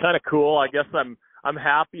it's kind of cool. I guess I'm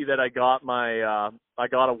happy that I got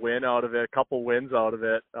a win out of it, a couple wins out of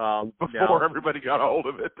it. Before everybody got a hold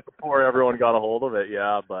of it. Before everyone got a hold of it,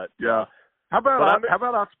 yeah. But yeah. How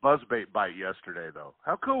about Ox buzzbait bite yesterday though?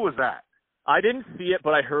 How cool was that? I didn't see it,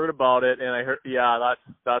 but I heard about it, and I heard,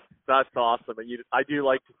 that's awesome. I do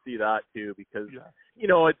like to see that too, because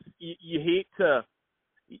it's you hate to.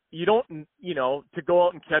 You don't, to go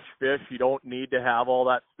out and catch fish, you don't need to have all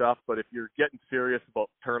that stuff. But if you're getting serious about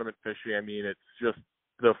tournament fishing, I mean, it's just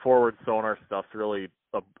the forward sonar stuff's really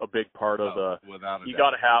a big part of you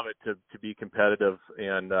got to have it to be competitive.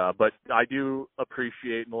 And, but I do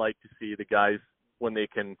appreciate and like to see the guys when they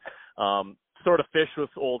can, sort of fish with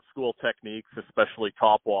old school techniques, especially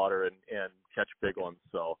topwater, and catch big ones.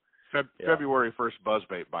 So. February 1st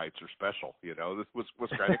buzzbait bites are special. This was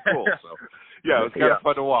kind of cool. So, yeah, it was kind of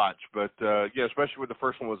fun to watch. But, especially when the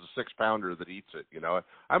first one was a 6-pounder that eats it.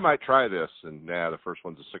 I might try this. And, the first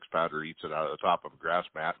one's a 6-pounder, eats it out of the top of a grass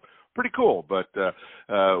mat. Pretty cool. But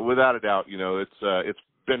without a doubt, it's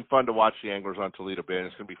been fun to watch the anglers on Toledo Bend.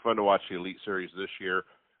 It's going to be fun to watch the Elite Series this year.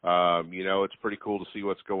 It's pretty cool to see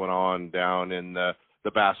what's going on down in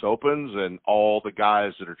the Bass Opens and all the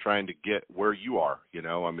guys that are trying to get where you are.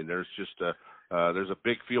 There's just there's a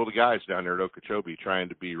big field of guys down there at Okeechobee trying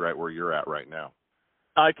to be right where you're at right now.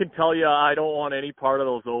 I can tell you I don't want any part of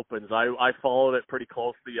those Opens. I followed it pretty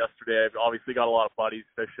closely yesterday. I've obviously got a lot of buddies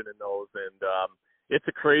fishing in those, and it's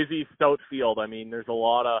a crazy stout field. There's a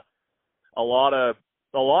lot of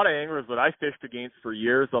anglers that I fished against for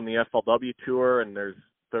years on the FLW tour, and there's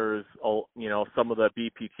some of the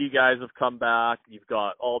BPT guys have come back. You've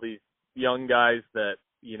got all these young guys that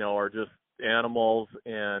are just animals,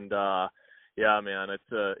 and man,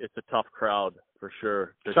 it's a tough crowd for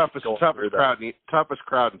sure. Toughest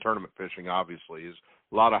crowd in tournament fishing, obviously, is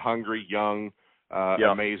a lot of hungry young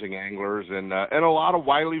amazing anglers and a lot of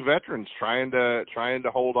wily veterans trying to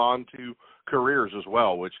hold on to careers as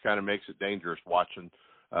well, which kind of makes it dangerous watching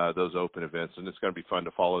those open events. And it's going to be fun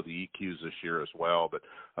to follow the EQs this year as well. But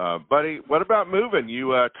buddy, what about moving?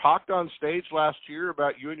 You talked on stage last year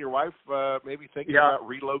about you and your wife maybe thinking about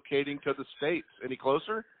relocating to the States. Any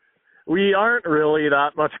closer? We aren't really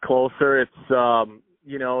that much closer. It's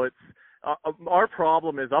our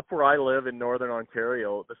problem is up where I live in Northern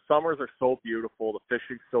Ontario. The summers are so beautiful, the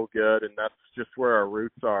fishing's so good, and that's just where our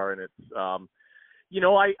roots are. And it's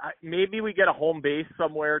I maybe we get a home base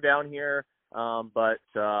somewhere down here, but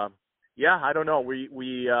I don't know.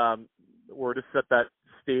 We're just at that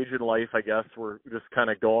stage in life, I guess. We're just kind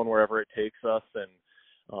of going wherever it takes us, and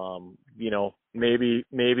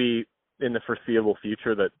maybe in the foreseeable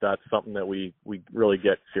future that's something that we really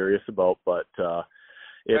get serious about. But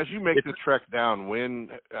as you make the trek down,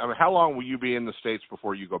 how long will you be in the States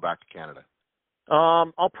before you go back to Canada?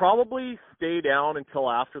 I'll probably stay down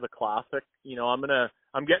until after the Classic.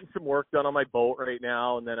 I'm getting some work done on my boat right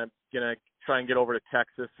now, and then I'm gonna try and get over to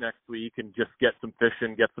Texas next week and just get some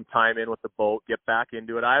fishing, get some time in with the boat, get back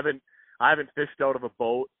into it. I haven't fished out of a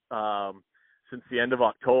boat since the end of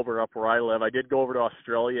October up where I live. I did go over to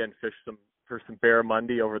Australia and fish for some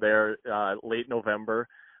barramundi over there late November,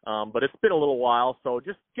 but it's been a little while. So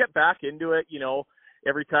just get back into it.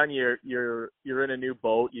 Every time you're in a new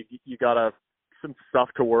boat, you got some stuff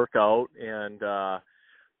to work out, and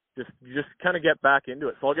just kind of get back into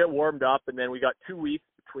it. So I'll get warmed up, and then we got 2 weeks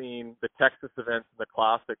between the Texas events and the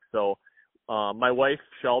Classic. So my wife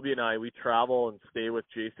Shelby and I, we travel and stay with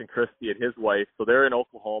Jason Christie and his wife. So they're in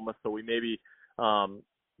Oklahoma. So we maybe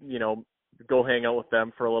go hang out with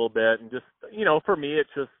them for a little bit, and just for me, it's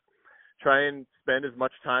just try and spend as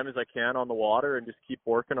much time as I can on the water and just keep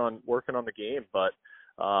working on the game. But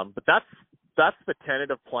that's the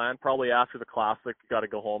tentative plan. Probably after the Classic, got to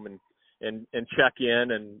go home and check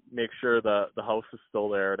in and make sure the house is still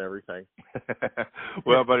there and everything.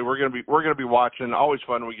 Well, buddy, we're gonna be watching. Always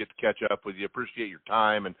fun when we get to catch up with you. Appreciate your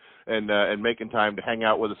time and making time to hang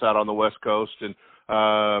out with us out on the West Coast. And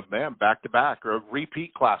man, back to back or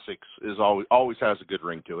repeat Classics is always has a good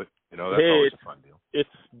ring to it. That's always a fun deal.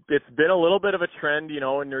 It's been a little bit of a trend,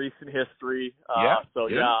 in recent history. I'm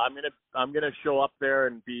gonna show up there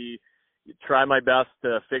and try my best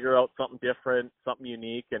to figure out something different, something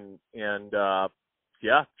unique, and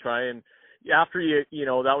try and after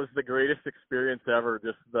that was the greatest experience ever.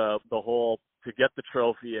 Just the whole to get the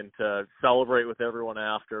trophy and to celebrate with everyone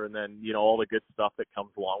after, and then all the good stuff that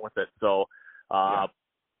comes along with it. So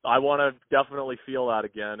I want to definitely feel that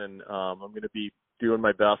again, and I'm going to be doing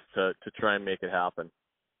my best to try and make it happen.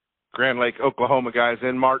 Grand Lake, Oklahoma, guys,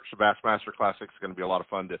 in March. The Bassmaster Classic is going to be a lot of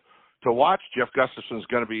fun to watch. Jeff Gustafson is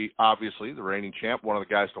going to be obviously the reigning champ, one of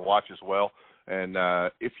the guys to watch as well. And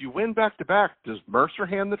if you win back-to-back, does Mercer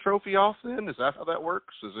hand the trophy off then? Is that how that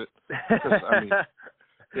works? Is it? That's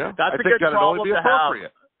a good problem to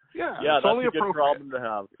have. Yeah, that's only a good problem to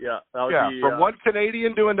have. Yeah, from one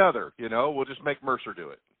Canadian to another, we'll just make Mercer do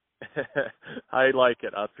it. I like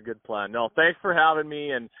it. That's a good plan. No, thanks for having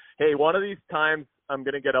me. And hey, one of these times I'm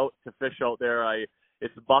going to get out to fish out there.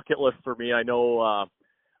 It's a bucket list for me. I know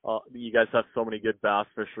you guys have so many good bass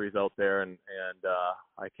fisheries out there, and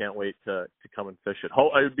I can't wait to come and fish it.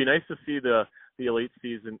 It would be nice to see the elite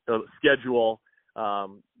season schedule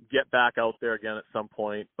get back out there again at some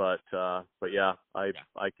point. But yeah,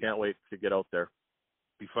 I can't wait to get out there.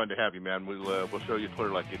 Be fun to have you, man. We'll show you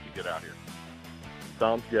Clear Lake if you get out here.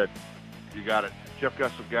 Sounds good. You got it. Jeff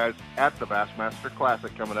Gustafson, guys, at the Bassmaster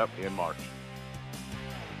Classic coming up in March.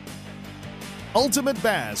 Ultimate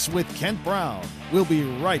Bass with Kent Brown. We'll be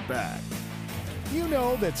right back. You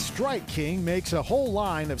know that Strike King makes a whole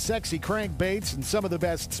line of sexy crankbaits and some of the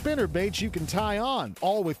best spinner baits you can tie on,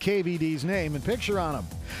 all with KVD's name and picture on them.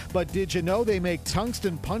 But did you know they make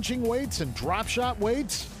tungsten punching weights and drop shot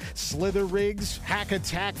weights? Slither rigs, hack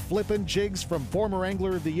attack flippin' jigs from former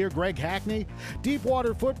Angler of the Year Greg Hackney, deep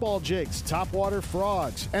water football jigs, top water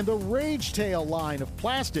frogs, and the Rage Tail line of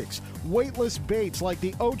plastics, weightless baits like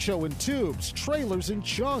the Ocho and tubes, trailers and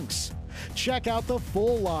chunks. Check out the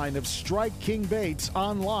full line of Strike King baits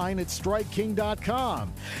online at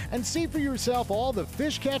StrikeKing.com and see for yourself all the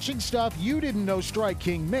fish catching stuff you didn't know Strike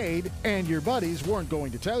King made and your buddies weren't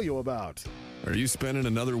going to tell you about. Are you spending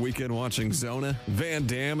another weekend watching Zona, Van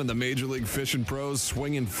Dam, and the Major League Fishing pros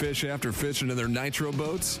swinging fish after fishing in their nitro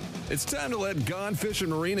boats? It's time to let Gone Fishing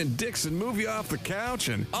Marine and Dixon move you off the couch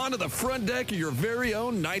and onto the front deck of your very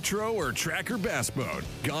own nitro or tracker bass boat.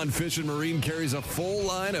 Gone Fishing Marine carries a full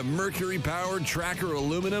line of Mercury-powered tracker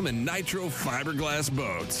aluminum and nitro fiberglass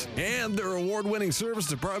boats. And their award-winning service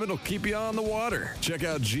department will keep you on the water. Check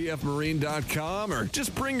out gfmarine.com or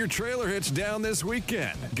just bring your trailer hitch down this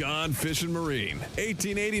weekend. Gone Fishing Marine.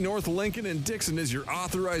 1880 North Lincoln and Dixon is your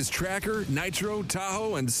authorized tracker, nitro,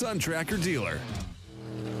 Tahoe, and Sun Tracker dealer.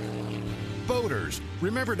 Boaters,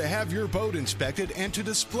 remember to have your boat inspected and to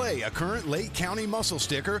display a current Lake County mussel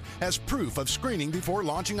sticker as proof of screening before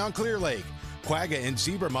launching on Clear Lake. Quagga and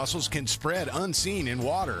zebra mussels can spread unseen in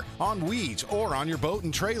water, on weeds, or on your boat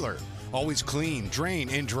and trailer. Always clean, drain,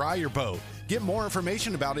 and dry your boat. Get more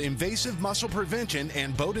information about invasive mussel prevention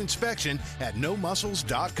and boat inspection at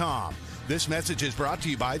nomussels.com. This message is brought to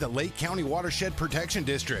you by the Lake County Watershed Protection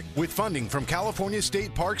District with funding from California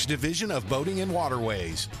State Parks Division of Boating and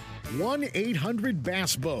Waterways.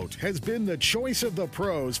 1-800 Boat has been the choice of the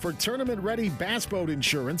pros for tournament-ready bass boat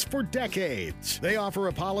insurance for decades. They offer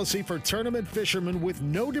a policy for tournament fishermen with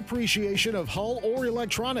no depreciation of hull or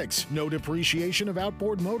electronics, no depreciation of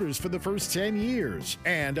outboard motors for the first 10 years,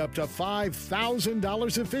 and up to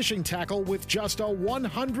 $5,000 of fishing tackle with just a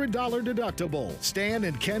 $100 deductible. Stan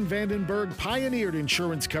and Ken Vandenberg pioneered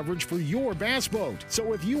insurance coverage for your bass boat.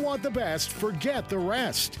 So if you want the best, forget the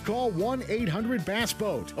rest. Call 1-800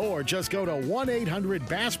 Boat or just go to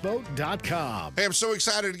 1-800bassboat.com. Hey, I'm so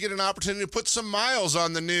excited to get an opportunity to put some miles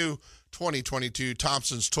on the new 2022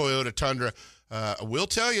 Thompson's Toyota Tundra. We'll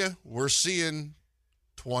tell you, we're seeing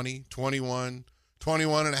 20, 21,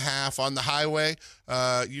 21 and a half on the highway.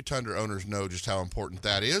 You Tundra owners know just how important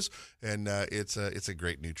that is. And it's a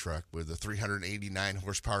great new truck with a 389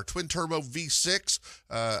 horsepower twin turbo V6.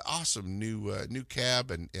 Awesome new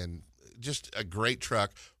cab and just a great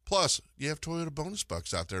truck. Plus, you have Toyota bonus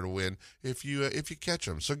bucks out there to win if you catch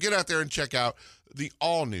them. So get out there and check out the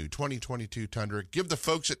all-new 2022 Tundra. Give the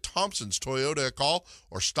folks at Thompson's Toyota a call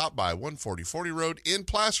or stop by 14040 Road in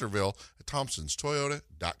Placerville at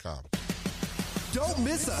thompsonstoyota.com. Don't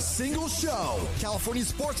miss a single show. California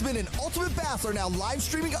Sportsman and Ultimate Bass are now live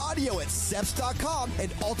streaming audio at seps.com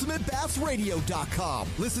and ultimatebassradio.com.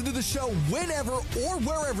 Listen to the show whenever or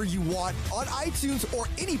wherever you want on iTunes or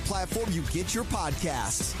any platform you get your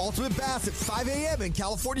podcasts. Ultimate Bass at 5 a.m. and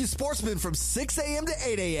California Sportsman from 6 a.m. to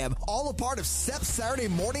 8 a.m. All a part of Seps Saturday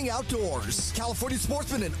Morning Outdoors. California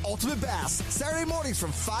Sportsman and Ultimate Bass, Saturday mornings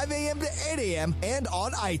from 5 a.m. to 8 a.m. and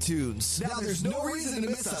on iTunes. Now there's no reason to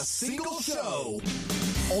miss a single show.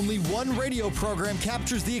 Only one radio program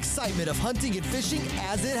captures the excitement of hunting and fishing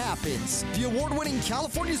as it happens. The award-winning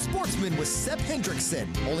California Sportsman with Sep Hendrickson.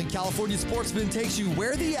 Only California Sportsman takes you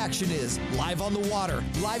where the action is. Live on the water,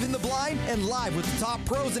 live in the blind, and live with the top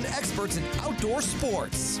pros and experts in outdoor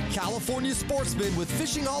sports. California Sportsman with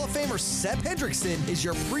Fishing Hall of Famer Sep Hendrickson is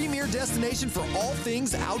your premier destination for all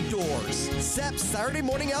things outdoors. Sep's Saturday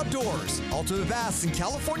Morning Outdoors. Ultimate Bass and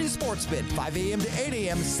California Sportsman, 5 a.m. to 8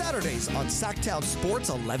 a.m. Saturdays on Sacktown Sports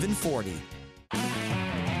 1140.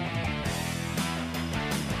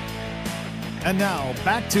 And now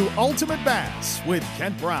back to Ultimate Bass with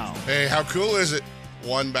Kent Brown. Hey, how cool is it?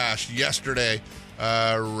 One bash yesterday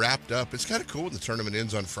wrapped up. It's kind of cool when the tournament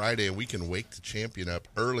ends on Friday and we can wake the champion up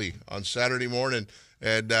early on Saturday morning.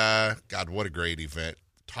 And God, what a great event.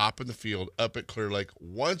 Top in the field up at Clear Lake.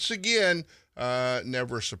 Once again,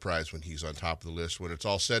 never a surprise when he's on top of the list when it's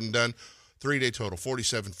all said and done. 3-day total,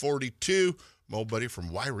 47.42. Mo buddy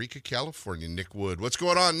from Wairika, California, Nick Wood. What's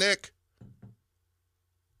going on, Nick?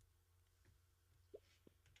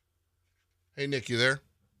 Hey, Nick, you there?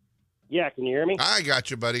 Yeah, can you hear me? I got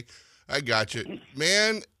you, buddy. I got you.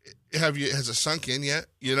 Man, has it sunk in yet?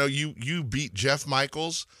 You know, you beat Jeff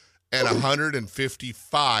Michaels and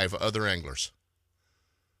 155 other anglers.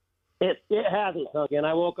 It hasn't sunk in.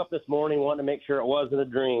 I woke up this morning wanting to make sure it wasn't a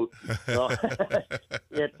dream. So,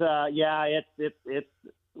 it's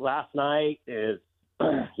last night is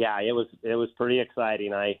it was pretty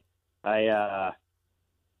exciting. I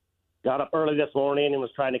got up early this morning and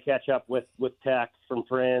was trying to catch up with texts from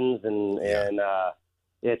friends, and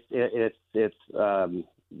it's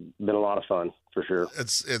been a lot of fun for sure.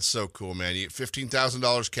 It's so cool, man. You get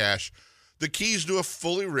 $15,000 cash, the keys to a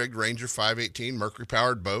fully rigged Ranger 518 Mercury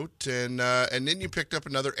powered boat, and then you picked up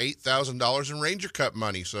another $8,000 in Ranger Cup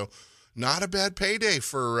money. So not a bad payday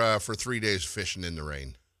for 3 days fishing in the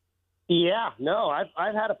rain. Yeah, no,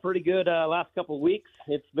 I've had a pretty good last couple of weeks.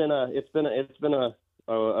 It's been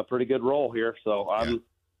a pretty good roll here, so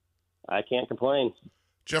I can't complain.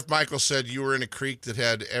 Jeff Michael said you were in a creek that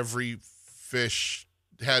had every fish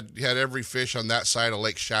on that side of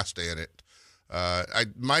Lake Shasta in it. I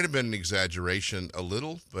might have been an exaggeration a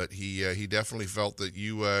little, but he definitely felt that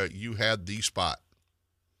you had the spot.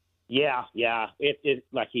 Yeah. It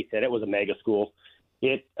like he said, it was a mega school.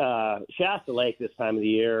 Shasta Lake this time of the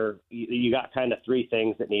year, you got kind of three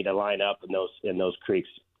things that need to line up, and those creeks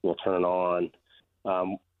will turn on.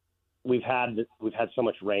 We've had so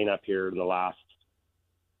much rain up here in the last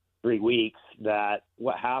 3 weeks that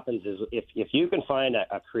what happens is if you can find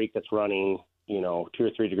a creek that's running, 2 or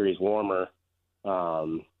 3 degrees warmer,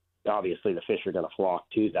 obviously the fish are going to flock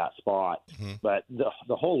to that spot. Mm-hmm. But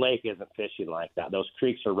the whole lake isn't fishing like that. Those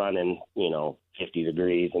creeks are running, 50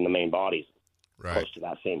 degrees, and the main body's close to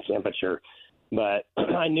that same temperature. But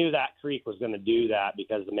I knew that creek was going to do that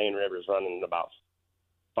because the main river is running about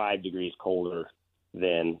 5 degrees colder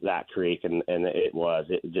than that creek, and it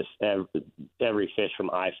just every fish from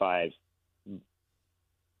I-5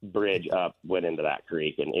 bridge up went into that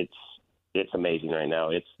creek, and it's amazing right now.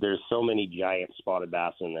 There's so many giant spotted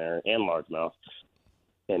bass in there and largemouth,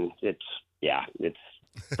 and it's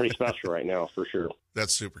pretty special right now for sure.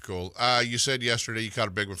 That's super cool. You said yesterday you caught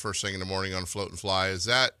a big one first thing in the morning on a float and fly. Is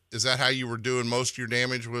that how you were doing most of your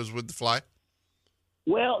damage, was with the fly?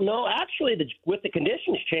 Well, no, actually, with the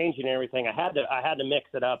conditions changing and everything, I had to mix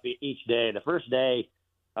it up each day. The first day,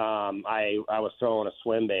 I was throwing a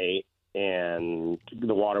swim bait, and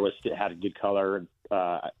the water had a good color.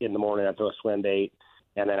 In the morning, I'd throw a swim bait,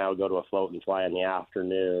 and then I would go to a float and fly in the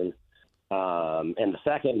afternoon. And the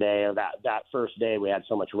second day, or that first day, we had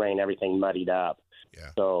so much rain, everything muddied up. Yeah.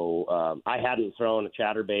 So I hadn't thrown a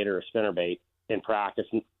chatterbait or a spinnerbait in practice.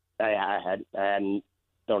 I hadn't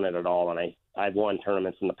thrown it at all, and I've won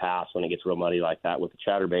tournaments in the past when it gets real muddy like that with the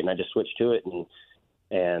chatterbait, and I just switched to it,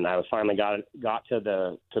 and I was finally got to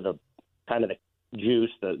the kind of the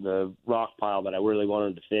juice, the rock pile that I really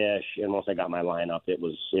wanted to fish, and once I got my line up, it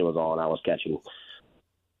was on. I was catching.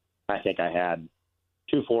 I think I had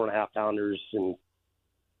 2 4.5 pounders in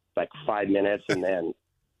like 5 minutes, and then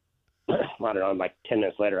I don't know, like 10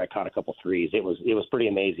 minutes later, I caught a couple threes. It was pretty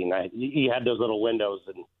amazing. You had those little windows,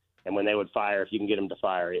 and when they would fire, if you can get them to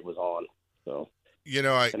fire, it was on. So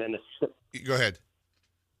go ahead.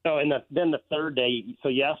 Oh, and then the third day. So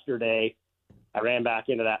yesterday, I ran back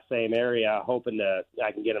into that same area, hoping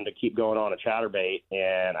I can get them to keep going on a chatterbait,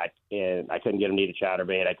 and I couldn't get them to eat a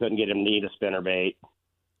chatterbait. I couldn't get them to eat a spinnerbait,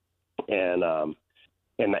 and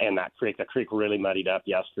that creek. The creek really muddied up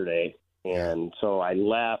yesterday, and so I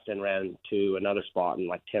left and ran to another spot, and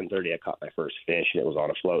like 10:30, I caught my first fish, and it was on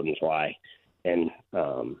a float and fly, and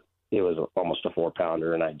it was almost a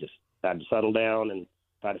 4-pounder, and I just had to settle down and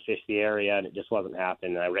try to fish the area, and it just wasn't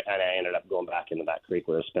happening. And I ended up going back into that creek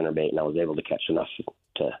with a spinnerbait, and I was able to catch enough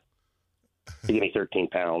to give me 13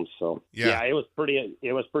 pounds. So yeah, it was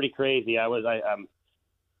pretty crazy. I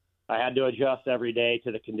had to adjust every day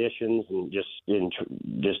to the conditions, and just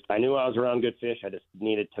I knew I was around good fish. I just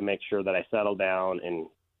needed to make sure that I settled down,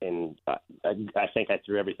 and I think I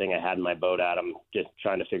threw everything I had in my boat at them, just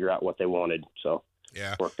trying to figure out what they wanted. So.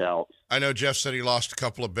 Yeah, worked out. I know Jeff said he lost a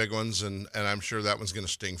couple of big ones, and I'm sure that one's going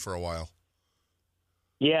to sting for a while.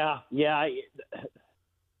 Yeah.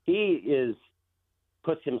 He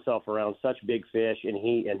puts himself around such big fish, and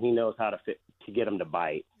he knows how to get them to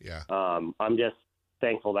bite. Yeah. I'm just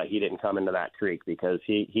thankful that he didn't come into that creek, because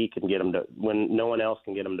he can get them to, when no one else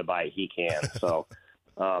can get them to bite, he can. So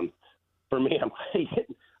for me,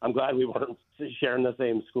 I'm glad we weren't sharing the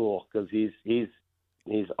same school, because he's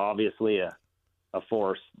obviously a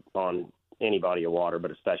force on any body of water,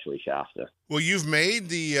 but especially Shasta. Well, you've made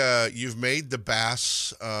the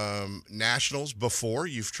Bass Nationals before.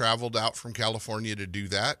 You've traveled out from California to do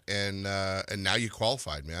that, and now you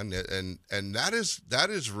qualified, man. And that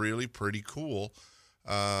is really pretty cool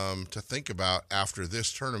to think about after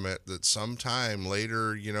this tournament, that sometime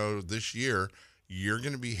later, this year, you're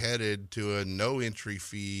going to be headed to a no entry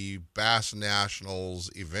fee Bass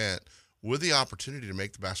Nationals event with the opportunity to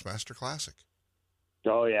make the Bassmaster Classic.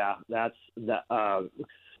 Oh yeah, that's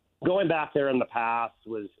going back there in the past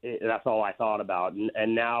that's all I thought about,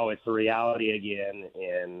 and now it's a reality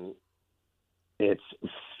again. it's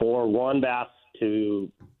for WON Bass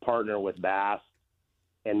to partner with Bass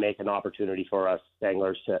and make an opportunity for us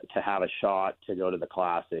anglers to have a shot to go to the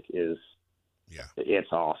Classic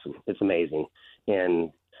it's awesome. It's amazing.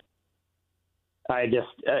 And I just,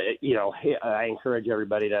 I encourage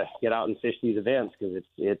everybody to get out and fish these events because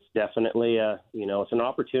it's definitely it's an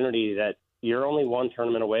opportunity that you're only one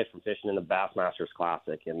tournament away from fishing in the Bassmasters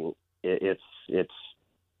Classic, and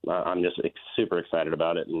I'm just super excited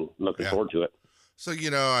about it and looking forward to it. So,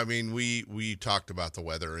 we talked about the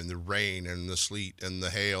weather and the rain and the sleet and the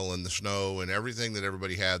hail and the snow and everything that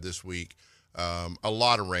everybody had this week. A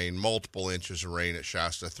lot of rain, multiple inches of rain at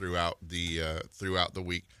Shasta throughout the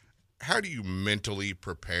week. How do you mentally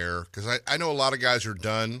prepare? Because I know a lot of guys are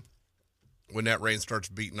done when that rain starts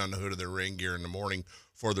beating on the hood of their rain gear in the morning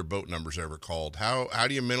before their boat number's ever called. How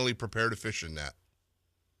do you mentally prepare to fish in that?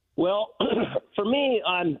 Well, for me,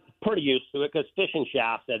 I'm pretty used to it because fishing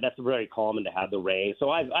Shasta, that's very common to have the rain. So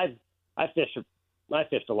I fished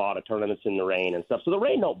a lot of tournaments in the rain and stuff. So the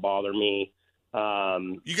rain don't bother me.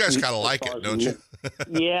 You guys kind of like it, don't you?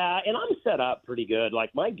 Yeah, and I'm set up pretty good.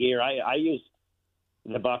 Like my gear, I use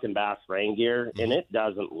the Buck and Bass rain gear, and it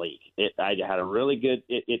doesn't leak. I had a really good.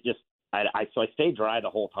 So I stay dry the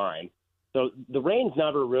whole time. So the rain's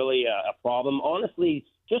never really a problem. Honestly,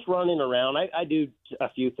 just running around, I do a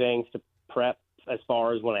few things to prep as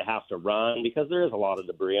far as when I have to run because there is a lot of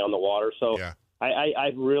debris on the water. So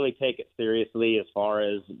I really take it seriously as far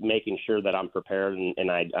as making sure that I'm prepared and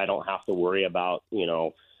I don't have to worry about,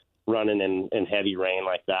 running in heavy rain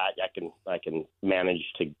like that. I can manage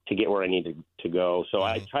to get where I need to go. So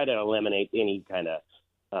I try to eliminate any kind of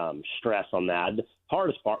stress on that. The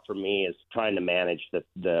hardest part for me is trying to manage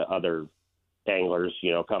the other anglers,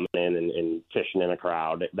 coming in and fishing in a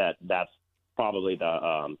crowd. That's probably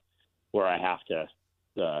the where I have to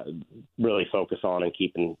really focus on and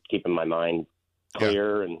keeping my mind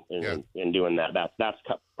clear and doing that. That's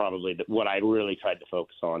probably what I really tried to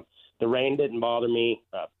focus on. The rain didn't bother me,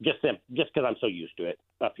 just because I'm so used to it.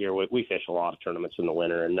 Up here, we fish a lot of tournaments in the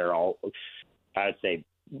winter, and they're all, I would say,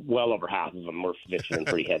 well over half of them we're fishing in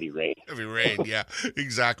pretty heavy rain. Heavy rain, yeah,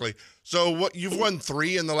 exactly. So you've won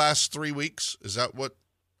 3 in the last 3 weeks? Is that what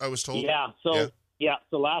I was told? Yeah. So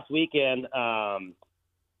last weekend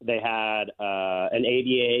they had an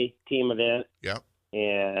ADA team event. Yeah.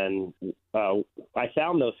 And I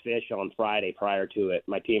found those fish on Friday prior to it.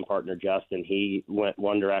 My team partner, Justin, he went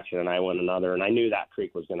one direction and I went another. And I knew that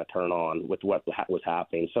creek was going to turn on with what was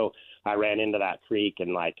happening. So I ran into that creek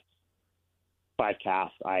and 5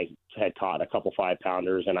 casts. I had caught a couple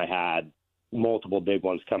 5-pounders and I had multiple big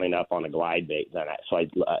ones coming up on a glide bait. So I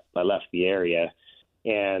left the area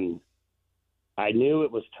and I knew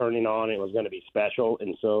it was turning on. It was going to be special.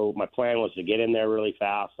 And so my plan was to get in there really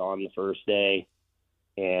fast on the first day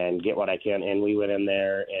and get what I can. And we went in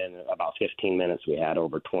there in about 15 minutes. We had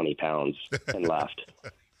over 20 pounds and left.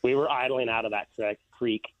 We were idling out of that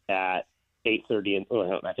creek at 8:30.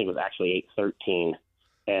 I think it was actually 8:13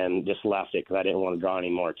 and just left it because I didn't want to draw any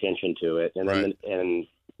more attention to it. And then and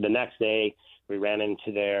the next day we ran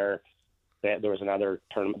into there. There was another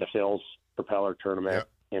tournament, the Phil's Propeller Tournament,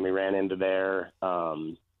 and we ran into there.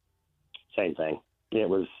 Same thing. It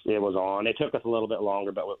was on. It took us a little bit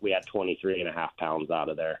longer, but we had 23.5 pounds out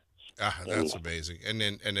of there. That's amazing. And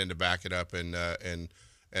then to back it up and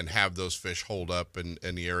have those fish hold up and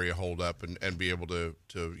the area hold up and be able to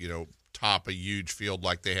top a huge field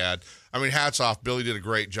like they had. I mean, hats off. Billy did a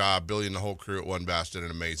great job. Billy and the whole crew at WON Bass did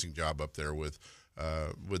an amazing job up there with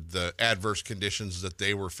the adverse conditions that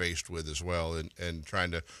they were faced with as well, and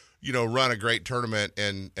trying to run a great tournament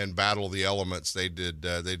and battle the elements. They did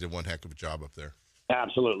one heck of a job up there.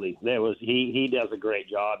 Absolutely. He does a great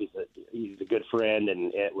job. He's a good friend,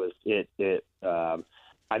 and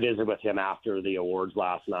I visited with him after the awards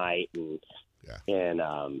last night, and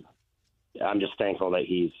I'm just thankful that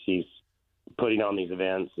he's putting on these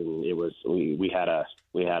events. And we had a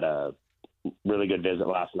really good visit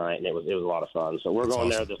last night, and it was a lot of fun. So we're going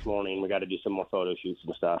there this morning. We got to do some more photo shoots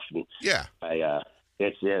and stuff. And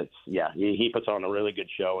he puts on a really good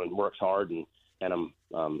show and works hard, and I'm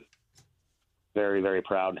very, very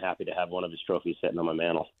proud and happy to have one of his trophies sitting on my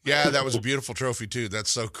mantle. Yeah, that was a beautiful trophy too. That's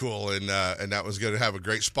so cool, and that was going to have a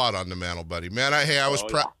great spot on the mantle, buddy. Man, I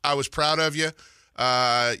was proud of you.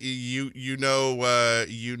 You know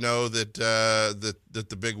that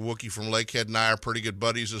the big Wookie from Lakehead and I are pretty good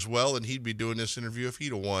buddies as well, and he'd be doing this interview if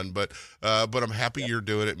he'd have won. But I'm happy you're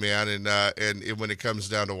doing it, man. And when it comes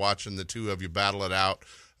down to watching the two of you battle it out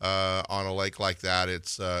on a lake like that,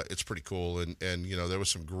 it's pretty cool. And there was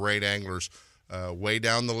some great anglers way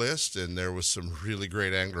down the list, and there was some really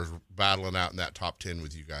great anglers battling out in that top 10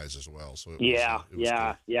 with you guys as well. So yeah.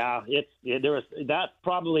 There was that's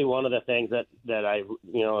probably one of the things that's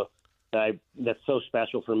so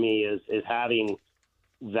special for me is having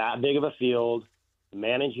that big of a field,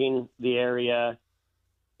 managing the area,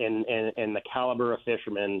 and the caliber of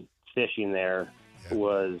fishermen fishing there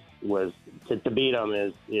was to beat them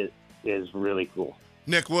is really cool.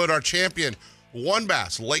 Nick Wood, our champion, won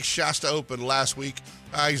bass, Lake Shasta Open last week.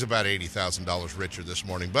 He's about $80,000 richer this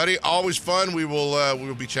morning, buddy. Always fun. We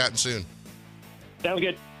will be chatting soon. Sounds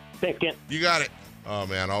good. Thanks, Kent. You got it. Oh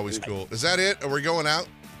man, always cool. Is that it? Are we going out?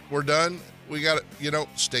 We're done. We got it.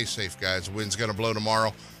 Stay safe, guys. The wind's gonna blow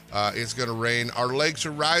tomorrow. It's going to rain. Our lakes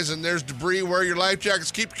are rising. There's debris. Wear your life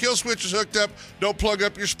jackets. Keep kill switches hooked up. Don't plug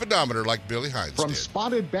up your speedometer like Billy Hines From did.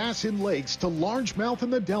 spotted bass in lakes to largemouth in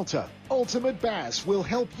the Delta, Ultimate Bass will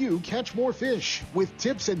help you catch more fish with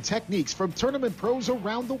tips and techniques from tournament pros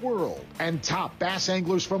around the world and top bass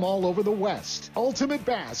anglers from all over the West. Ultimate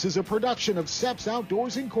Bass is a production of Seps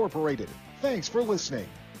Outdoors Incorporated. Thanks for listening.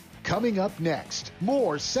 Coming up next,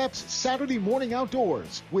 more Seps Saturday Morning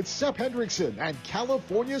Outdoors with Sep Hendrickson and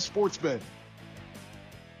California Sportsman.